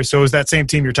senior year. So it was that same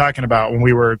team you're talking about when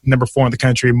we were number 4 in the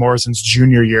country, Morrison's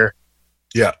junior year.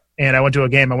 Yeah. And I went to a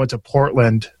game. I went to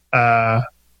Portland.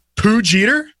 Pooh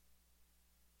Jeter?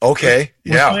 Okay.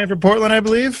 Yeah. Was playing for Portland, I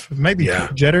believe. Maybe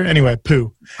Pooh Jeter. Anyway,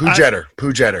 Pooh.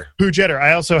 Pooh Jeter.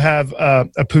 I also have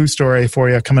a Pooh story for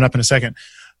you coming up in a second.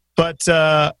 But,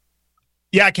 I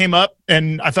came up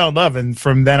and I fell in love. And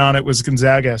from then on, it was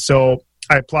Gonzaga. So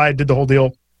I applied, did the whole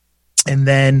deal. And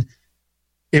then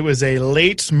it was a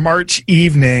late March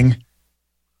evening.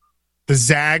 The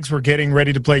Zags were getting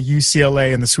ready to play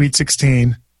UCLA in the Sweet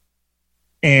 16.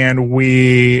 And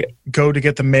we go to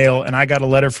get the mail, and I got a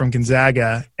letter from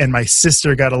Gonzaga, and my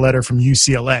sister got a letter from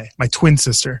UCLA, my twin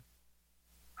sister.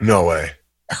 No way.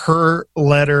 Her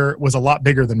letter was a lot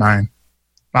bigger than mine.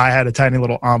 I had a tiny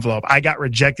little envelope. I got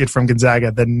rejected from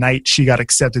Gonzaga the night she got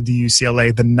accepted to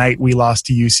UCLA, the night we lost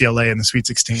to UCLA in the Sweet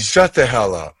 16. Shut the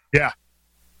hell up. Yeah.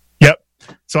 Yep.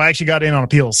 So I actually got in on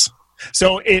appeals.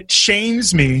 So it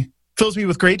shames me, fills me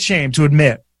with great shame to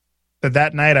admit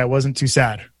that night I wasn't too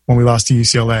sad when we lost to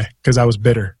UCLA because I was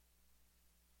bitter.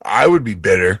 I would be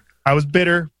bitter. I was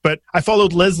bitter, but I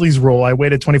followed Leslie's rule. I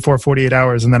waited 24, 48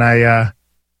 hours, and then I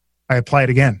applied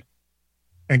again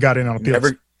and got in on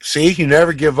appeals. You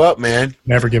never give up, man.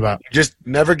 Never give up. Just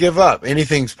never give up.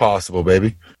 Anything's possible,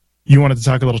 baby. You wanted to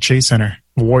talk a little Chase Center,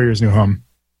 Warriors' new home.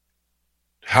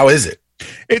 How is it?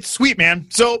 It's sweet, man.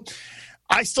 So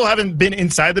I still haven't been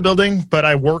inside the building, but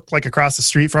I work like across the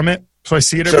street from it, so I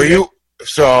see it every day.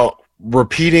 So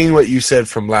repeating what you said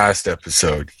from last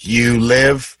episode, you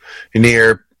live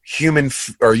near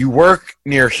you work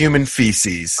near human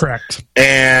feces. Correct.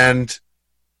 And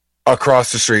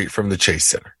across the street from the Chase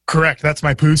Center. Correct. That's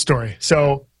my poo story.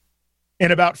 So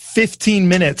in about 15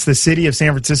 minutes, the city of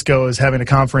San Francisco is having a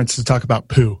conference to talk about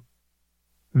poo.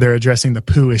 They're addressing the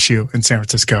poo issue in San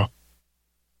Francisco.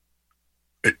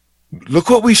 Look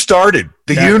what we started.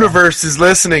 The universe is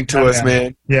listening to us,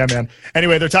 man. Yeah, man.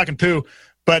 Anyway, they're talking poo.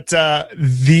 But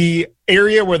the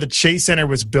area where the Chase Center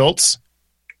was built,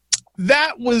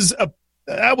 that was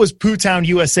Poo Town,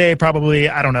 USA, probably,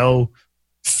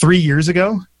 3 years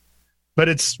ago. But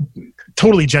it's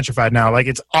totally gentrified now. Like,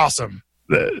 it's awesome.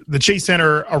 The Chase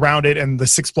Center around it and the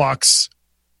 6 blocks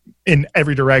in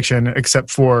every direction except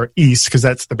for east, because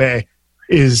that's the Bay,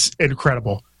 is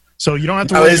incredible. So you don't have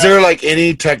to worry. Is there like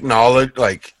any technology,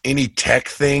 like any tech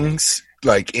things?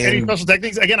 Like any special tech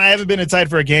things? Again, I haven't been inside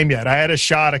for a game yet. I had a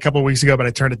shot a couple of weeks ago, but I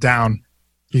turned it down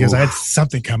because I had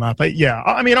something come up. But yeah,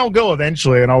 I mean, I'll go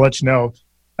eventually and I'll let you know.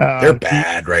 They're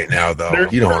bad right now, though.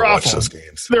 You don't want to watch those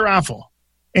games. They're awful.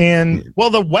 And, well,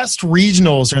 the West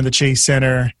Regionals are in the Chase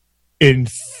Center in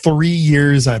 3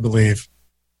 years, I believe.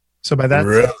 So by that,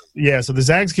 really? Yeah, so the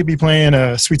Zags could be playing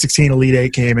a Sweet 16 Elite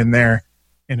 8 game in there.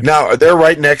 Now, they're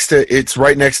right next to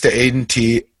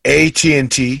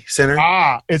AT&T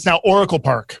Center. It's now Oracle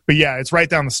Park. But, yeah, it's right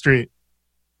down the street.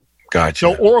 Gotcha.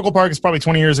 So Oracle Park is probably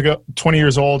 20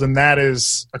 years old, and that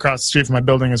is across the street from my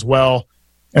building as well.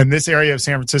 And this area of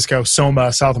San Francisco,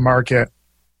 Soma, South Market,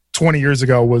 20 years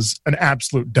ago was an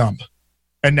absolute dump.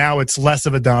 And now it's less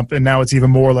of a dump, and now it's even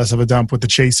more less of a dump with the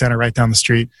Chase Center right down the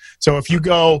street. So if you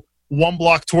go 1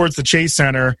 block towards the Chase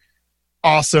Center,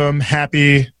 awesome,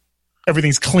 happy,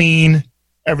 everything's clean,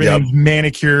 everything's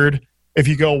manicured. If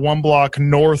you go 1 block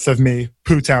north of me,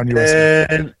 Poo Town,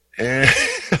 USA.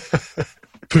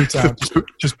 Poo Town,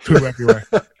 just poo everywhere.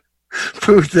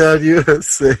 Poo Town,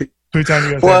 USA. Poo Town,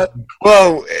 USA. What?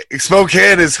 Well,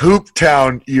 Spokane is Hoop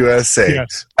Town, USA.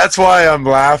 Yes. That's why I'm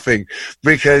laughing,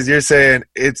 because you're saying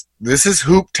this is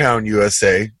Hoop Town,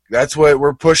 USA. That's what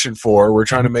we're pushing for. We're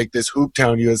trying to make this Hoop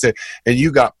Town, USA, and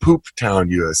you got Poop Town,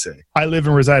 USA. I live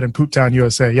and reside in Poop Town,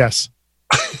 USA. Yes.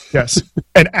 Yes.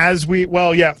 And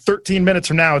 13 minutes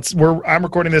from now, I'm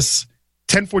recording this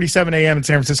 10:47 a.m. in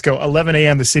San Francisco. 11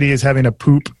 a.m. the city is having a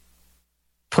poop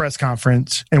press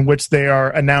conference in which they are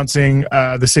announcing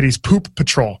the city's Poop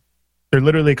Patrol. They're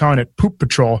literally calling it Poop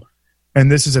Patrol.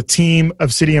 And this is a team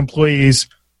of city employees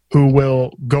who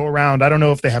will go around. I don't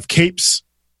know if they have capes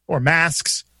or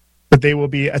masks, but they will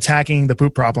be attacking the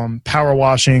poop problem, power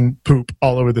washing poop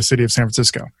all over the city of San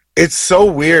Francisco. It's so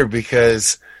weird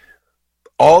because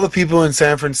all the people in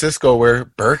San Francisco wear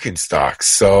Birkenstocks,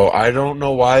 so I don't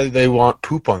know why they want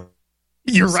poop on.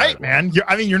 You're right, man.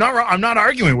 You're not wrong. I'm not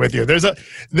arguing with you.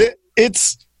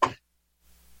 It's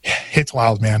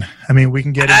wild, man. I mean, we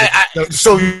can get into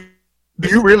so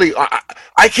you really,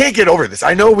 I can't get over this.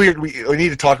 I know we need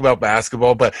to talk about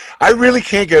basketball, but I really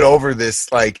can't get over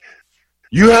this. Like,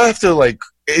 you have to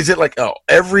is it like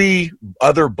every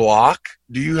other block?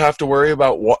 Do you have to worry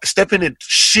about stepping in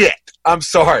shit? I'm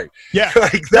sorry. Yeah.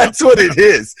 That's what it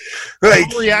is.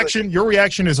 Your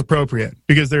reaction is appropriate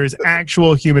because there is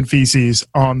actual human feces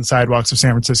on the sidewalks of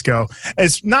San Francisco.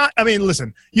 It's not,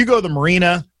 listen, you go to the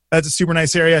Marina, that's a super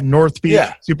nice area. North Beach,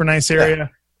 super nice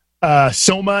area. Yeah.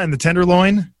 Soma and the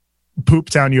Tenderloin, Poop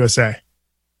Town, USA.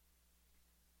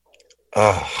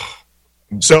 Oh.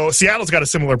 So Seattle's got a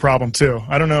similar problem too.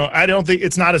 I don't know. I don't think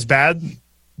it's not as bad,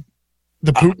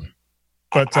 the poop.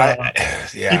 But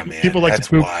people like that's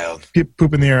to poop. Wild.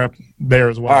 Poop in the air up there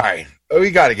as well. All right, we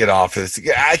got to get off this.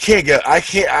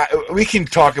 We can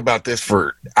talk about this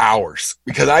for hours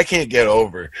because I can't get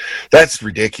over. That's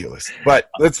ridiculous. But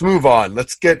let's move on.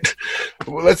 Let's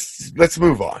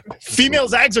move on. Female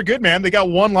Zags are good, man. They got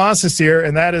 1 loss this year,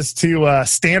 and that is to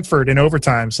Stanford in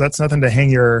overtime. So that's nothing to hang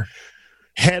your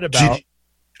head about.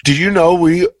 Did you know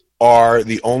we are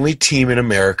the only team in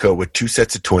America with 2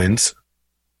 sets of twins?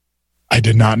 I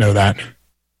did not know that.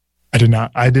 I did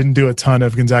not. I didn't do a ton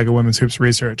of Gonzaga women's hoops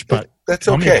research, but that's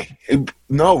okay.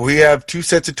 No, we have two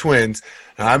sets of twins.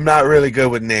 I'm not really good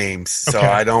with names, so Okay.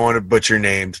 I don't want to butcher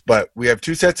names, but we have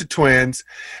two sets of twins.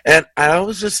 And I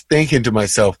was just thinking to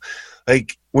myself,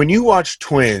 like, when you watch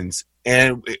twins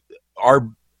and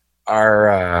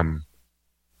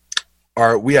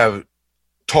we have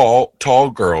tall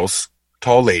girls,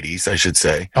 tall ladies, I should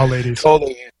say. all ladies. Tall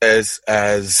ladies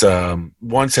as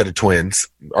one set of twins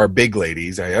are big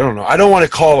ladies. I don't know. I don't want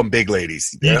to call them big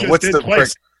ladies. You just What's did the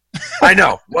twice. correct? I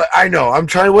know. I'm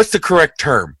trying. What's the correct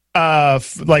term?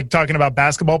 Like talking about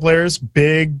basketball players,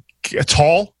 big,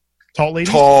 tall ladies.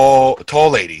 Tall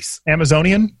ladies.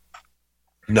 Amazonian.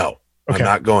 No, Okay. I'm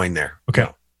not going there. Okay.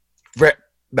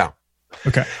 No.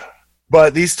 Okay.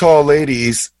 But these tall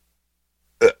ladies,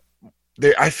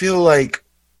 I feel like,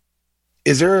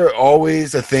 is there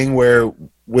always a thing where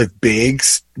with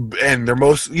bigs, and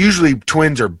usually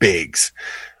twins are bigs,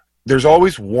 there's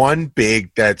always one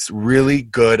big that's really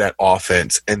good at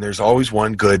offense, and there's always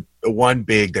one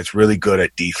big that's really good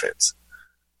at defense.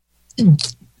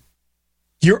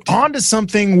 You're onto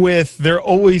something with they're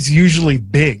always usually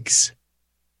bigs.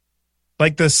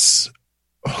 Like this,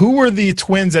 who were the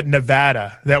twins at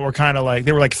Nevada that were kind of like,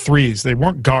 they were like threes. They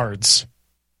weren't guards.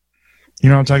 You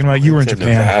know what I'm talking about? You were in It's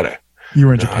Japan. Nevada. You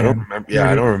were in No, Japan. I don't remember. Yeah,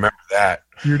 I don't remember that.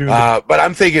 You were doing But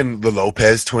I'm thinking the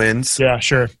Lopez twins. yeah,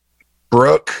 sure.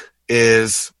 Brooke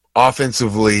is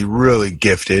offensively really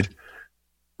gifted.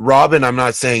 Robin, I'm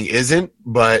not saying isn't,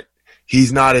 but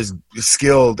he's not as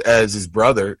skilled as his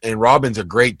brother, and Robin's a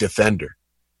great defender.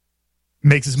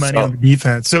 Makes his money So- on the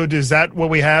defense. So is that what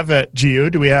we have at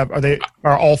GU? Do we have,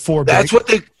 are all four big? That's what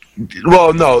they.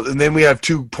 Well, no, and then we have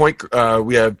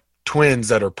we have twins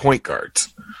that are point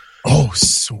guards. Oh,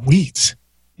 sweet.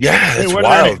 Yeah, that's What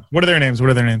are their wild. names? What are their names? What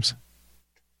are their names?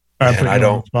 Man, putting I you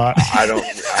on don't- the spot.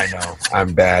 I know.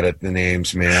 I'm bad at the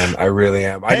names, man. I really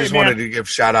am. I Hey, just man. wanted to give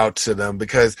shout out to them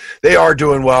because they are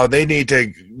doing well. They need to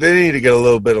get a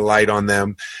little bit of light on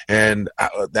them, and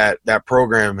that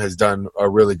program has done a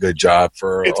really good job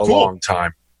for It's a cool. long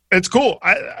time. It's cool.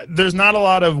 There's not a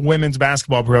lot of women's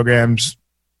basketball programs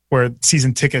where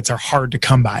season tickets are hard to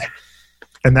come by,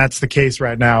 and that's the case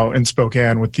right now in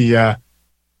Spokane with the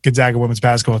Gonzaga women's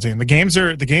basketball team. The games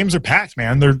are packed,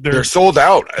 man. They're sold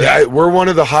out. Yeah. We're one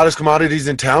of the hottest commodities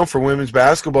in town for women's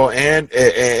basketball and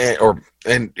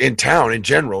in town in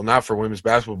general, not for women's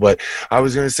basketball. But I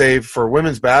was going to say for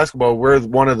women's basketball, we're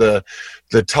one of the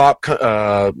top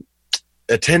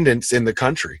attendance in the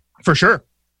country. for sure.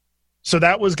 So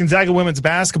that was Gonzaga women's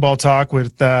basketball talk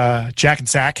with Jack and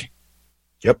Sack.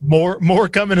 Yep. More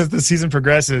coming as the season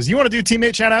progresses. You want to do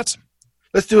teammate shout-outs?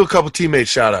 Let's do a couple teammate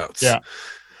shout outs. Yeah.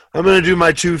 I'm going to do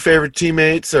my two favorite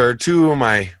teammates or two of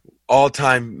my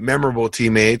all-time memorable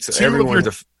teammates.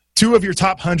 Two of your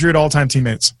top 100 all-time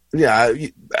teammates. Yeah,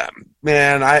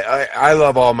 man, I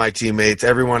love all my teammates,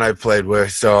 everyone I've played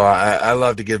with. So I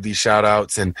love to give these shout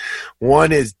outs. And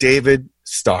one is David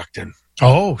Stockton.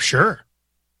 Oh, sure.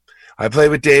 I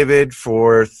played with David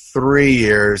for 3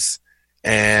 years,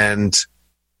 and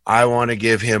I want to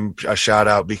give him a shout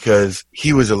out because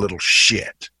he was a little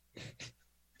shit.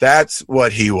 That's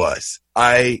what he was.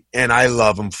 I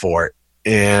love him for it.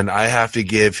 And I have to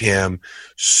give him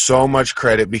so much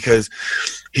credit because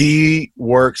he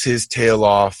works his tail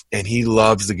off and he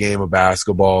loves the game of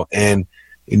basketball. And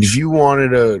if you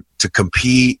wanted to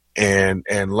compete and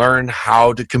learn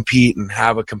how to compete and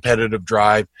have a competitive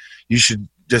drive, you should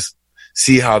just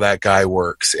see how that guy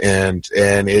works. And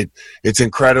it's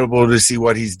incredible to see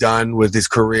what he's done with his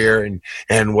career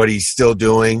and what he's still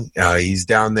doing. He's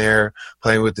down there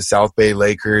playing with the South Bay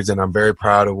Lakers, and I'm very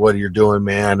proud of what you're doing,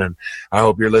 man. And I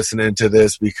hope you're listening to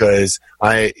this because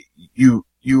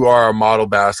you are a model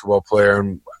basketball player,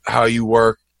 and how you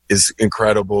work is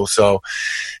incredible. So,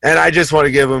 and I just want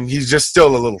to give him, he's just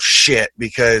still a little shit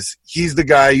because he's the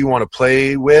guy you want to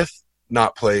play with,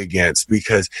 not play against,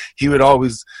 because he would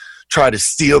always try to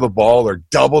steal the ball or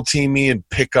double team me and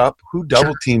pick up. Who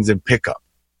double teams and pick up?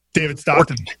 David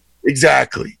Stockton.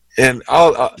 Exactly. And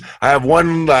I have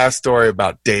one last story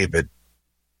about David.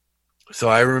 So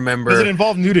I remember. Does it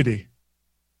involve nudity?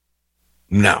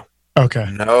 No. Okay.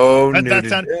 No.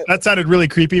 That sounded really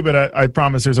creepy, but I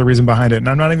promise there's a reason behind it, and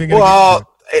I'm not even going to. Well,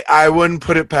 I wouldn't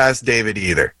put it past David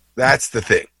either. That's the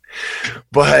thing.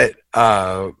 But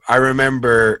I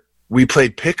remember we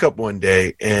played pickup one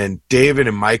day, and David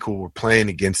and Michael were playing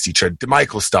against each other.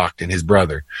 Michael Stockton, his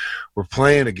brother, were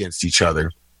playing against each other,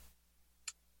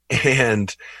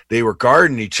 and they were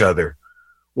guarding each other.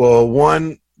 Well,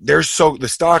 the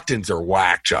Stocktons are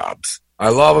whack jobs. I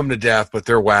love them to death, but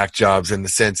they're whack jobs in the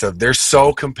sense of they're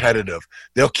so competitive.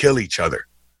 They'll kill each other.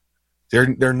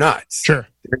 They're nuts. Sure.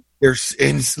 They're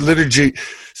in liturgy.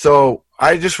 So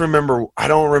I just remember, I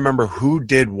don't remember who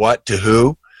did what to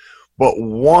who, but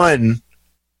one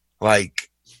like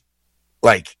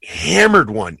hammered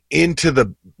one into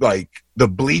the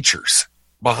bleachers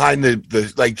behind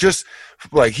the like, just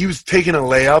like he was taking a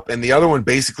layup and the other one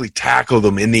basically tackled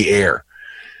him in the air.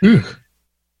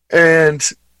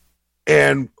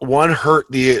 And one hurt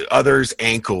the other's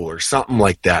ankle or something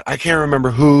like that. I can't remember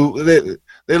who.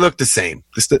 They look the same.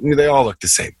 They all look the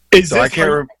same. I can't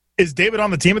remember. Is David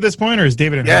on the team at this point, or is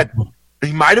David in high school?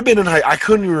 He might have been in high. I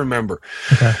couldn't even remember.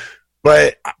 Okay.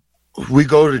 But we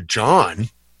go to John,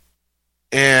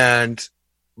 and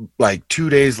like 2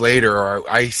 days later,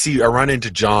 I run into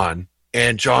John,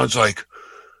 and John's like,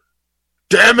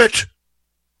 "Damn it!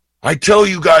 I tell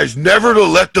you guys never to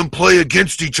let them play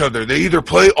against each other. They either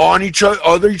play on each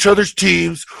other's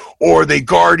teams, or they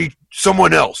guard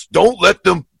someone else. Don't let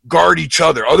them guard each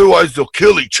other, otherwise they'll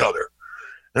kill each other."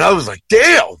 And I was like,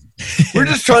 damn, we're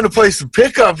just trying to play some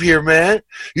pickup here, man.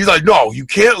 He's like, no, you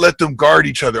can't let them guard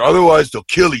each other, otherwise they'll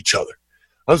kill each other.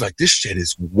 I was like, this shit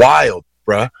is wild,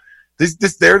 bruh.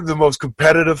 They're the most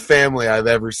competitive family I've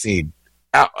ever seen,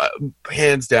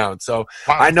 hands down. So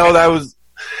I know that was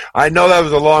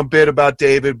a long bit about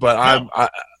David, but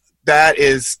that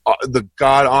is the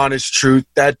God honest truth.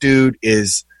 That dude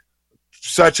is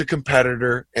such a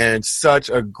competitor and such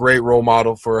a great role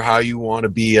model for how you want to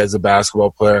be as a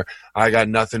basketball player. I got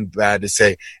nothing bad to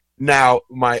say. Now,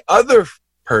 my other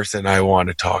person I want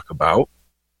to talk about,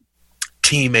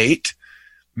 teammate,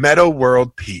 Metta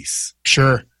World Peace.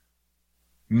 Sure.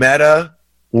 Metta,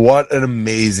 what an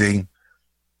amazing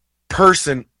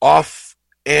person off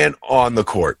and on the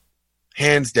court.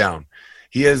 Hands down.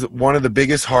 He has one of the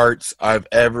biggest hearts I've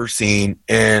ever seen,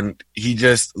 and he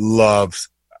just loves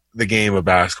the game of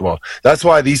basketball. That's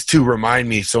why these two remind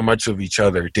me so much of each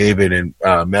other, David and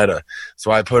Metta.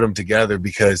 So I put them together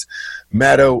because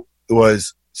Metta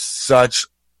was such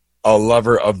a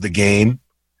lover of the game.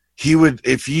 He would,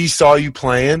 if he saw you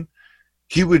playing,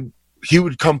 he would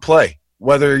come play,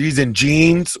 whether he's in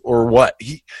jeans or what.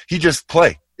 He just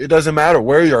play. It doesn't matter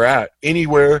where you're at,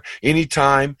 anywhere,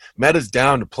 anytime. Metta's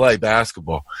down to play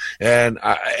basketball, and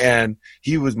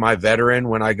he was my veteran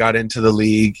when I got into the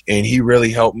league, and he really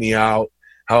helped me out,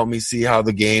 helped me see how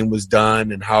the game was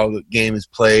done and how the game is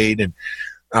played. And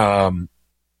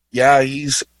he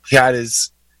had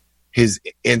his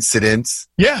incidents.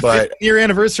 Yeah, but year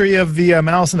anniversary of the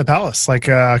Malice in the Palace, like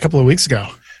a couple of weeks ago.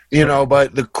 You know,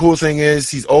 but the cool thing is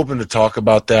he's open to talk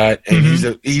about that, and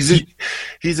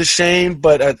he's ashamed,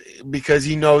 but because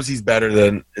he knows he's better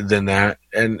than that,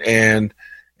 and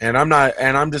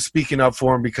I'm just speaking up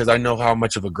for him because I know how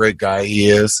much of a great guy he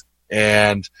is,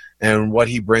 and what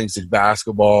he brings to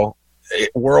basketball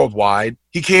worldwide.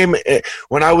 He came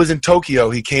when I was in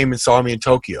Tokyo. He came and saw me in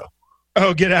Tokyo.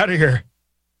 Oh, get out of here!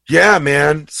 Yeah,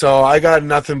 man. So I got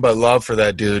nothing but love for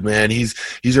that dude, man. He's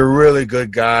a really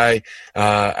good guy,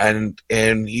 and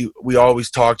we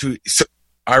always talk to. So,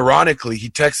 ironically, he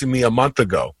texted me a month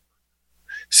ago.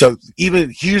 So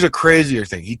here's a crazier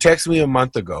thing. He texted me a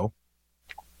month ago.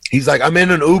 He's like, "I'm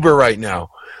in an Uber right now."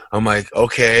 I'm like,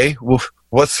 "Okay, well,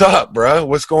 what's up, bro?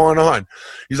 What's going on?"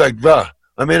 He's like, "Bruh,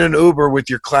 I'm in an Uber with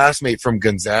your classmate from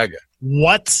Gonzaga."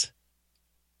 What?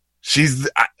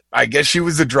 I guess she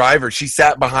was the driver. She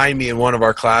sat behind me in one of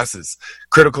our classes,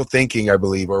 critical thinking, I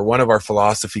believe, or one of our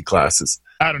philosophy classes.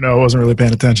 I don't know. I wasn't really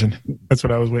paying attention. That's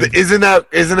what I was waiting for. Isn't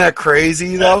that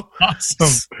crazy, though?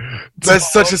 Awesome.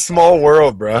 That's such a small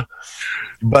world, bro.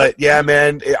 But, yeah,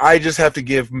 man, I just have to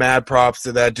give mad props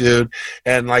to that dude.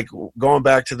 And, like, going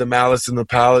back to the Malice in the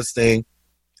Palace thing,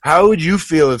 how would you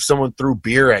feel if someone threw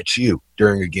beer at you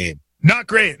during a game? Not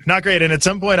great. Not great. And at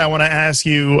some point, I want to ask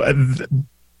you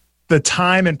the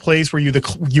time and place where you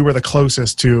were the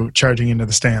closest to charging into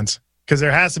the stands, because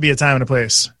there has to be a time and a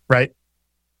place, right?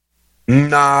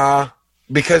 Nah,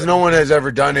 because no one has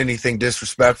ever done anything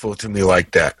disrespectful to me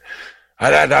like that.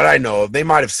 I know of. They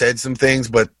might have said some things,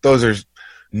 but those are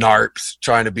narps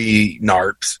trying to be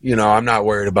narps. You know, I'm not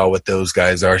worried about what those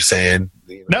guys are saying.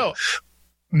 You know.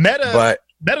 No,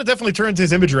 Metta definitely turned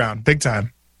his image around big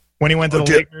time when he went to the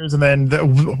Lakers, and then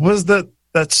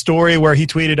that story where he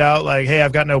tweeted out like, "Hey,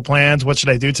 I've got no plans. What should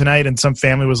I do tonight?" And some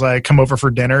family was like, "Come over for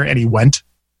dinner," and he went.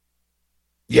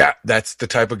 Yeah, that's the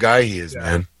type of guy he is,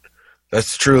 man.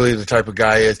 That's truly the type of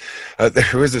guy he is.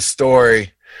 There was a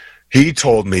story. He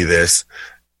told me this,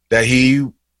 that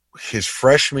his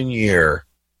freshman year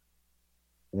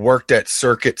worked at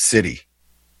Circuit City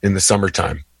in the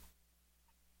summertime.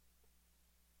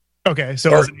 Okay,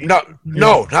 so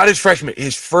no, not his freshman.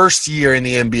 His first year in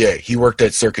the NBA, he worked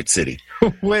at Circuit City.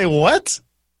 Wait, what?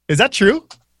 Is that true?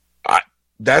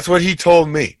 That's what he told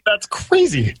me. That's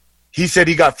crazy. He said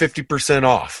he got 50%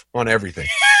 off on everything.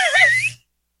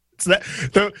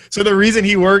 So the reason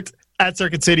he worked at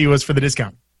Circuit City was for the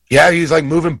discount. Yeah, he's like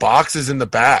moving boxes in the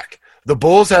back. The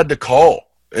Bulls had to call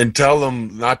and tell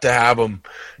them not to have them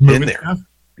in there.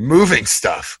 Moving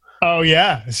stuff. Oh,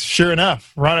 yeah. Sure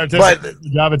enough. Ron Artest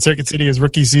job at Circuit City his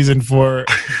rookie season for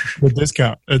the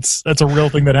discount. That's a real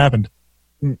thing that happened.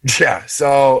 Yeah,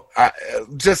 so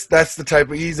that's the type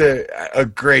of – he's a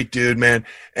great dude, man.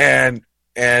 And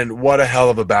what a hell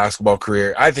of a basketball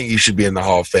career. I think he should be in the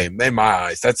Hall of Fame in my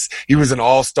eyes. He was an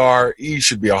all-star. He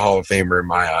should be a Hall of Famer in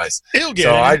my eyes. He'll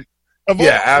get it.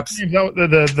 Absolutely.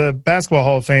 The Basketball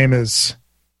Hall of Fame is –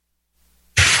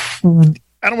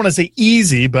 I don't want to say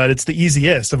easy, but it's the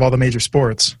easiest of all the major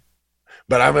sports.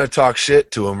 But I'm going to talk shit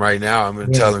to him right now. I'm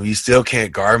going to tell him, you still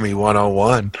can't guard me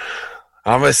one-on-one.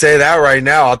 I'm going to say that right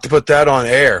now. I'll have to put that on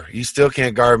air. You still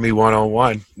can't guard me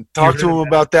one-on-one. Talk to him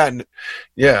about that.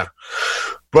 Yeah.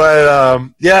 But,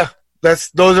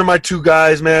 those are my two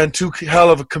guys, man. Two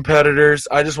hell of competitors.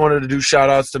 I just wanted to do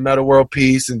shout-outs to Meta World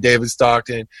Peace and David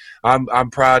Stockton. I'm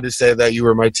proud to say that you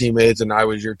were my teammates and I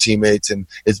was your teammates, and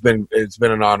it's been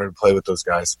an honor to play with those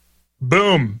guys.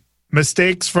 Boom.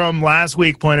 Mistakes from last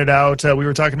week pointed out. We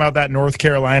were talking about that North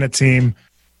Carolina team,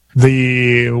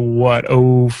 the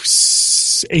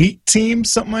 08 team,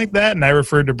 something like that, and I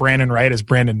referred to Brandon Wright as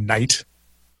Brandon Knight.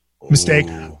 Mistake.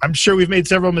 Ooh. I'm sure we've made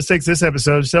several mistakes this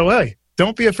episode, so hey,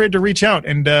 don't be afraid to reach out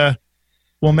and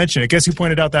we'll mention it. Guess who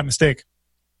pointed out that mistake?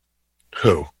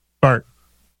 Who? Bart.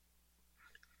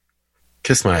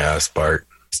 Kiss my ass, Bart.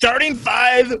 Starting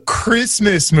 5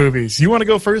 Christmas movies. You want to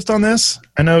go first on this?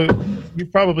 I know you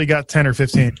probably got 10 or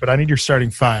 15, but I need your starting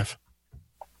 5.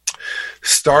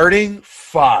 Starting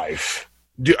 5.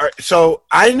 So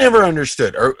I never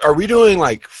understood. Are we doing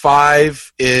like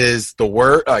 5 is the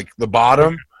word, like the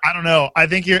bottom? I don't know. I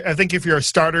think if you're a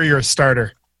starter, you're a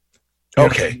starter.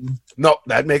 Okay. No,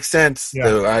 that makes sense.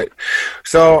 Yeah.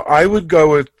 So I would go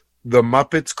with The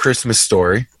Muppets Christmas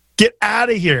Story. Get out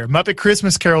of here. Muppet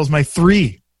Christmas Carol is my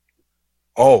 3.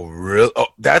 Oh, really? Oh,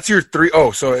 that's your 3.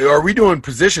 Oh, so are we doing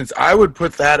positions? I would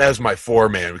put that as my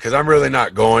 4-man because I'm really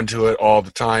not going to it all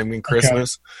the time in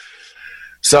Christmas. Okay.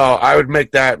 So I would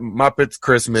make that Muppets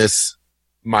Christmas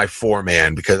my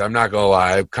 4-man because I'm not going to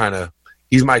lie.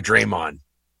 He's my Draymond.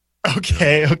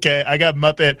 Okay. I got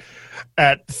Muppet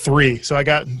at 3. So I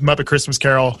got Muppet Christmas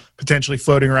Carol potentially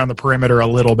floating around the perimeter a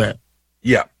little bit.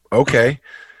 Yeah. Okay.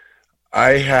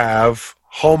 I have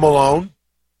Home Alone.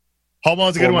 Home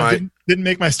Alone's a good one. Didn't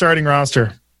make my starting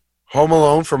roster. Home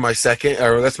Alone for my second,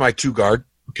 or that's my 2 guard.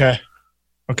 Okay.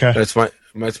 That's my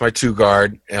 2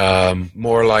 guard.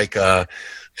 More like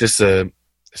just a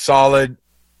solid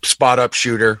spot up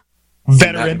shooter.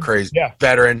 Veteran. Nothing crazy. Yeah.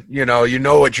 Veteran. You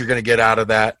know what you're going to get out of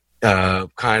that.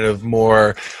 Kind of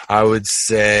more, I would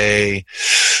say,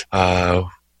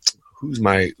 who's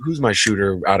my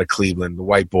shooter out of Cleveland? The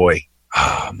white boy.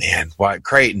 Oh man, why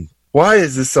Creighton? Why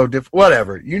is this so different?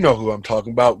 Whatever. You know who I'm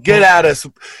talking about. Get at us.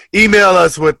 Email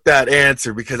us with that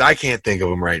answer because I can't think of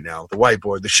him right now. The white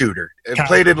boy, the shooter.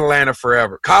 Played in Atlanta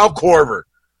forever. Kyle Korver.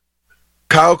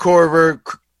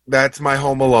 That's my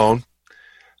Home Alone.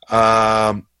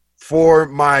 For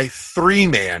my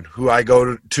 3-man, who I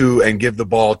go to and give the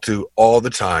ball to all the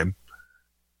time,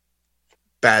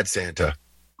 Bad Santa.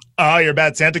 Oh, you're a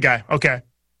Bad Santa guy. Okay.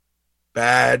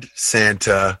 Bad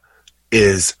Santa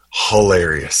is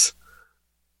hilarious.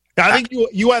 I think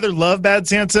you either love Bad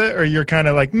Santa or you're kind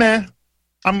of like meh.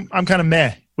 I'm kind of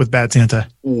meh with Bad Santa.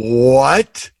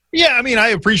 What? Yeah, I mean I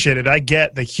appreciate it. I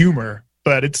get the humor,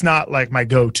 but it's not like my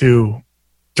go-to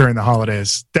during the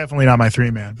holidays. Definitely not my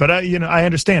 3-man. But I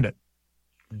understand it.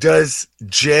 Does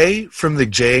Jay from the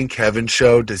Jay and Kevin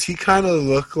show? Does he kind of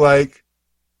look like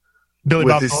Billy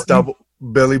Bob Thornton?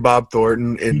 Billy Bob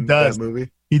Thornton in that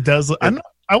movie? He does.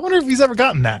 I wonder if he's ever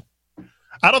gotten that.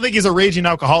 I don't think he's a raging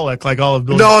alcoholic like all of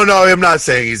Billy. No, I'm not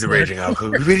saying he's a raging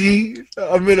alcoholic.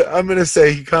 I'm gonna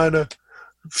say he kind of.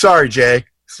 Sorry, Jay.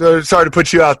 So sorry to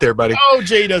put you out there, buddy. Oh,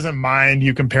 Jay doesn't mind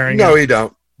you comparing. No, you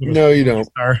don't. No, you don't.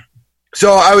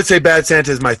 So I would say Bad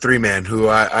Santa is my 3-man. Who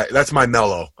that's my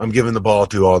mellow. I'm giving the ball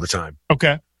to all the time.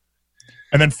 Okay.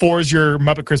 And then 4 is your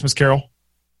Muppet Christmas Carol.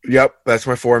 Yep, that's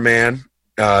my 4-man.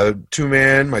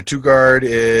 2-man. My 2 guard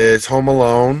is Home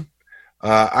Alone.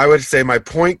 I would say my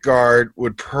point guard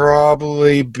would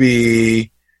probably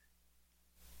be.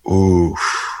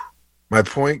 My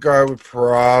point guard would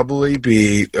probably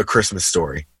be A Christmas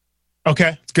Story.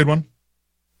 Okay, it's a good one.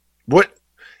 What?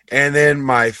 And then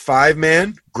my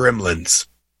 5-man, Gremlins.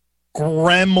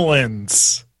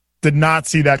 Gremlins. Did not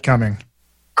see that coming.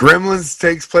 Gremlins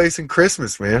takes place in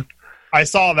Christmas, man. I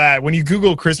saw that. When you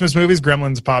Google Christmas movies,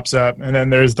 Gremlins pops up, and then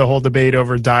there's the whole debate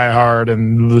over Die Hard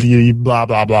and blah,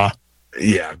 blah, blah.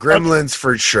 Yeah, Gremlins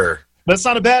for sure. That's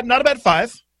not a bad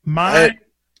 5.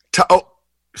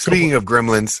 Speaking of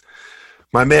Gremlins,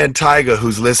 my man Taiga,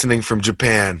 who's listening from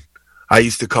Japan, I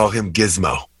used to call him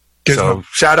Gizmo. So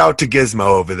shout out to Gizmo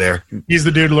over there. He's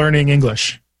the dude learning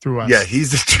English through us. Yeah,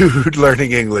 he's the dude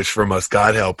learning English from us.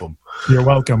 God help him. You're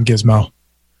welcome, Gizmo.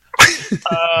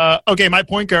 Okay, my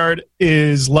point guard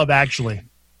is Love Actually.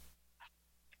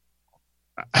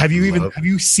 Have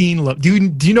you seen Love? Do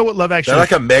you know what Love Actually is? Is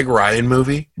that like a Meg Ryan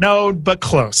movie? No, but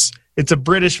close. It's a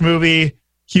British movie.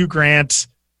 Hugh Grant.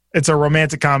 It's a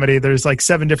romantic comedy. There's like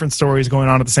 7 different stories going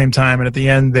on at the same time, and at the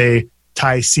end they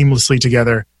tie seamlessly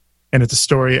together. And it's a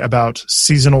story about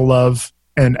seasonal love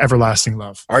and everlasting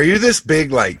love. Are you this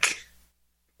big like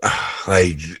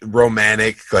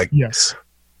romantic? Like yes.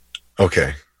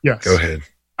 Okay. Yes. Go ahead.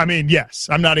 I mean, yes.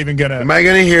 I'm not even gonna. Am I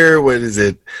gonna hear what is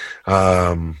it?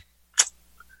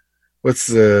 What's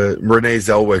the Renee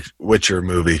Zellweger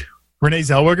movie? Renee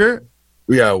Zellweger?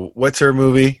 Yeah. What's her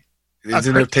movie?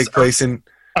 Doesn't it take place in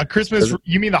a Christmas?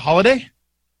 You mean The Holiday?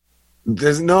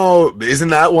 Isn't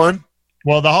that one?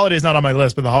 Well, The Holiday's not on my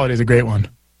list, but The Holiday's a great one.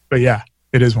 But yeah,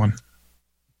 it is one.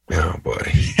 Oh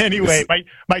boy. Anyway,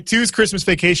 my 2 is Christmas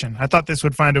Vacation. I thought this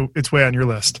would find its way on your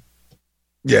list.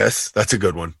 Yes, that's a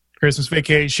good one. Christmas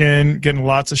Vacation, getting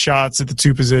lots of shots at the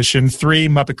 2 position. 3,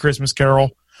 Muppet Christmas Carol.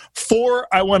 4,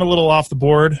 I went a little off the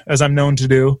board, as I'm known to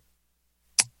do.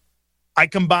 I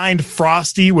combined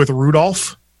Frosty with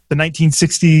Rudolph, the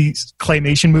 1960s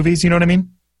claymation movies. You know what I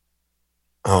mean?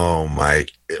 Oh my!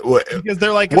 Because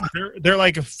they're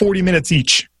like 40 minutes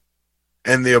each.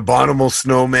 And the Abominable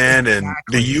Snowman and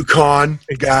the Yukon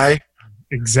guy.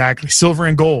 Exactly, Silver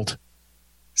and Gold.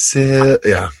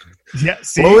 Yeah. Yeah.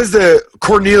 See? What was the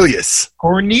Cornelius?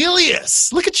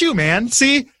 Cornelius. Look at you, man.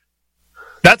 See,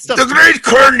 that's the great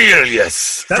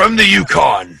Cornelius from the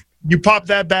Yukon. You pop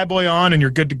that bad boy on, and you're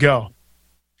good to go.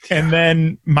 Yeah. And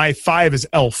then my 5 is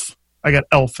Elf. I got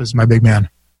Elf as my big man.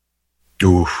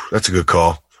 Ooh, that's a good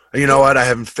call. You know what? I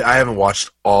haven't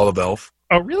watched all of Elf.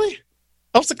 Oh, really?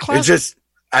 Elf's a classic. It's just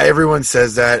everyone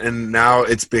says that, and now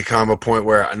it's become a point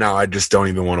where now I just don't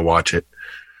even want to watch it.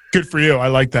 Good for you. I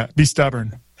like that. Be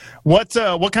stubborn. What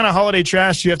kind of holiday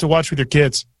trash do you have to watch with your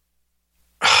kids?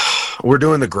 We're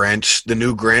doing the Grinch, the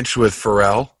new Grinch with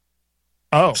Pharrell.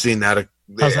 Oh, I've seen that.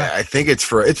 How's that? I think it's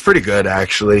pretty good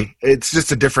actually. It's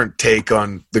just a different take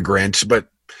on the Grinch, but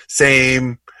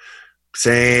same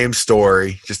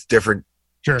story, just different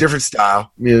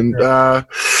style. And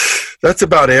that's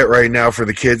about it right now for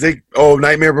the kids.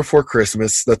 Nightmare Before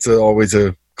Christmas. That's always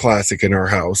a classic in our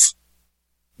house.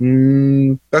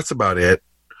 That's about it.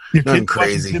 Nothing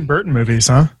crazy. Tim Burton movies,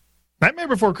 huh? Nightmare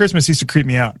Before Christmas used to creep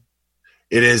me out.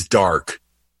 It is dark.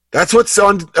 That's what's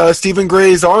on Stephen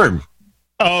Gray's arm.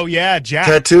 Oh yeah, Jack.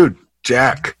 Tattooed.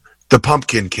 Jack, the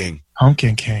Pumpkin King.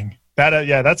 Pumpkin King.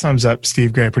 That sums up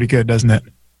Steve Gray pretty good, doesn't it?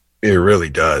 It really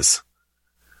does.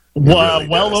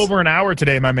 Well over an hour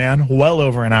today, my man. Well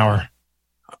over an hour.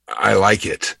 I like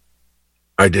it.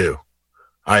 I do.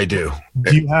 Do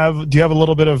you have a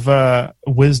little bit of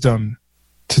wisdom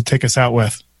to take us out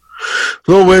with?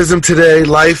 A little wisdom today.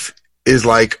 Life is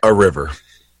like a river,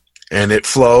 and it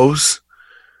flows.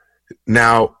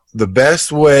 Now, the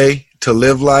best way to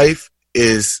live life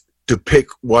is to pick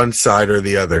one side or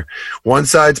the other. One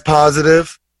side's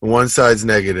positive, and one side's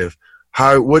negative.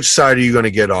 Which side are you going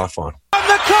to get off on? From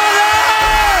the corner,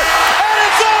 and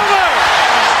it's over.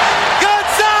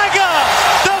 Gonzaga,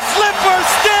 the flipper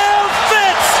still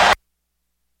fits.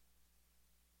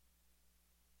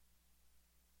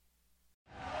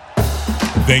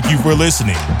 Thank you for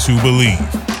listening to Believe.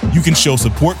 You can show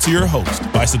support to your host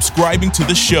by subscribing to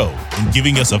the show and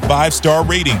giving us a 5-star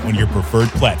rating on your preferred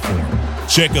platform.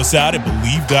 Check us out at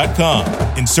Believe.com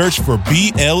and search for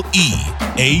BLEAV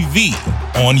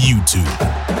on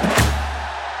YouTube.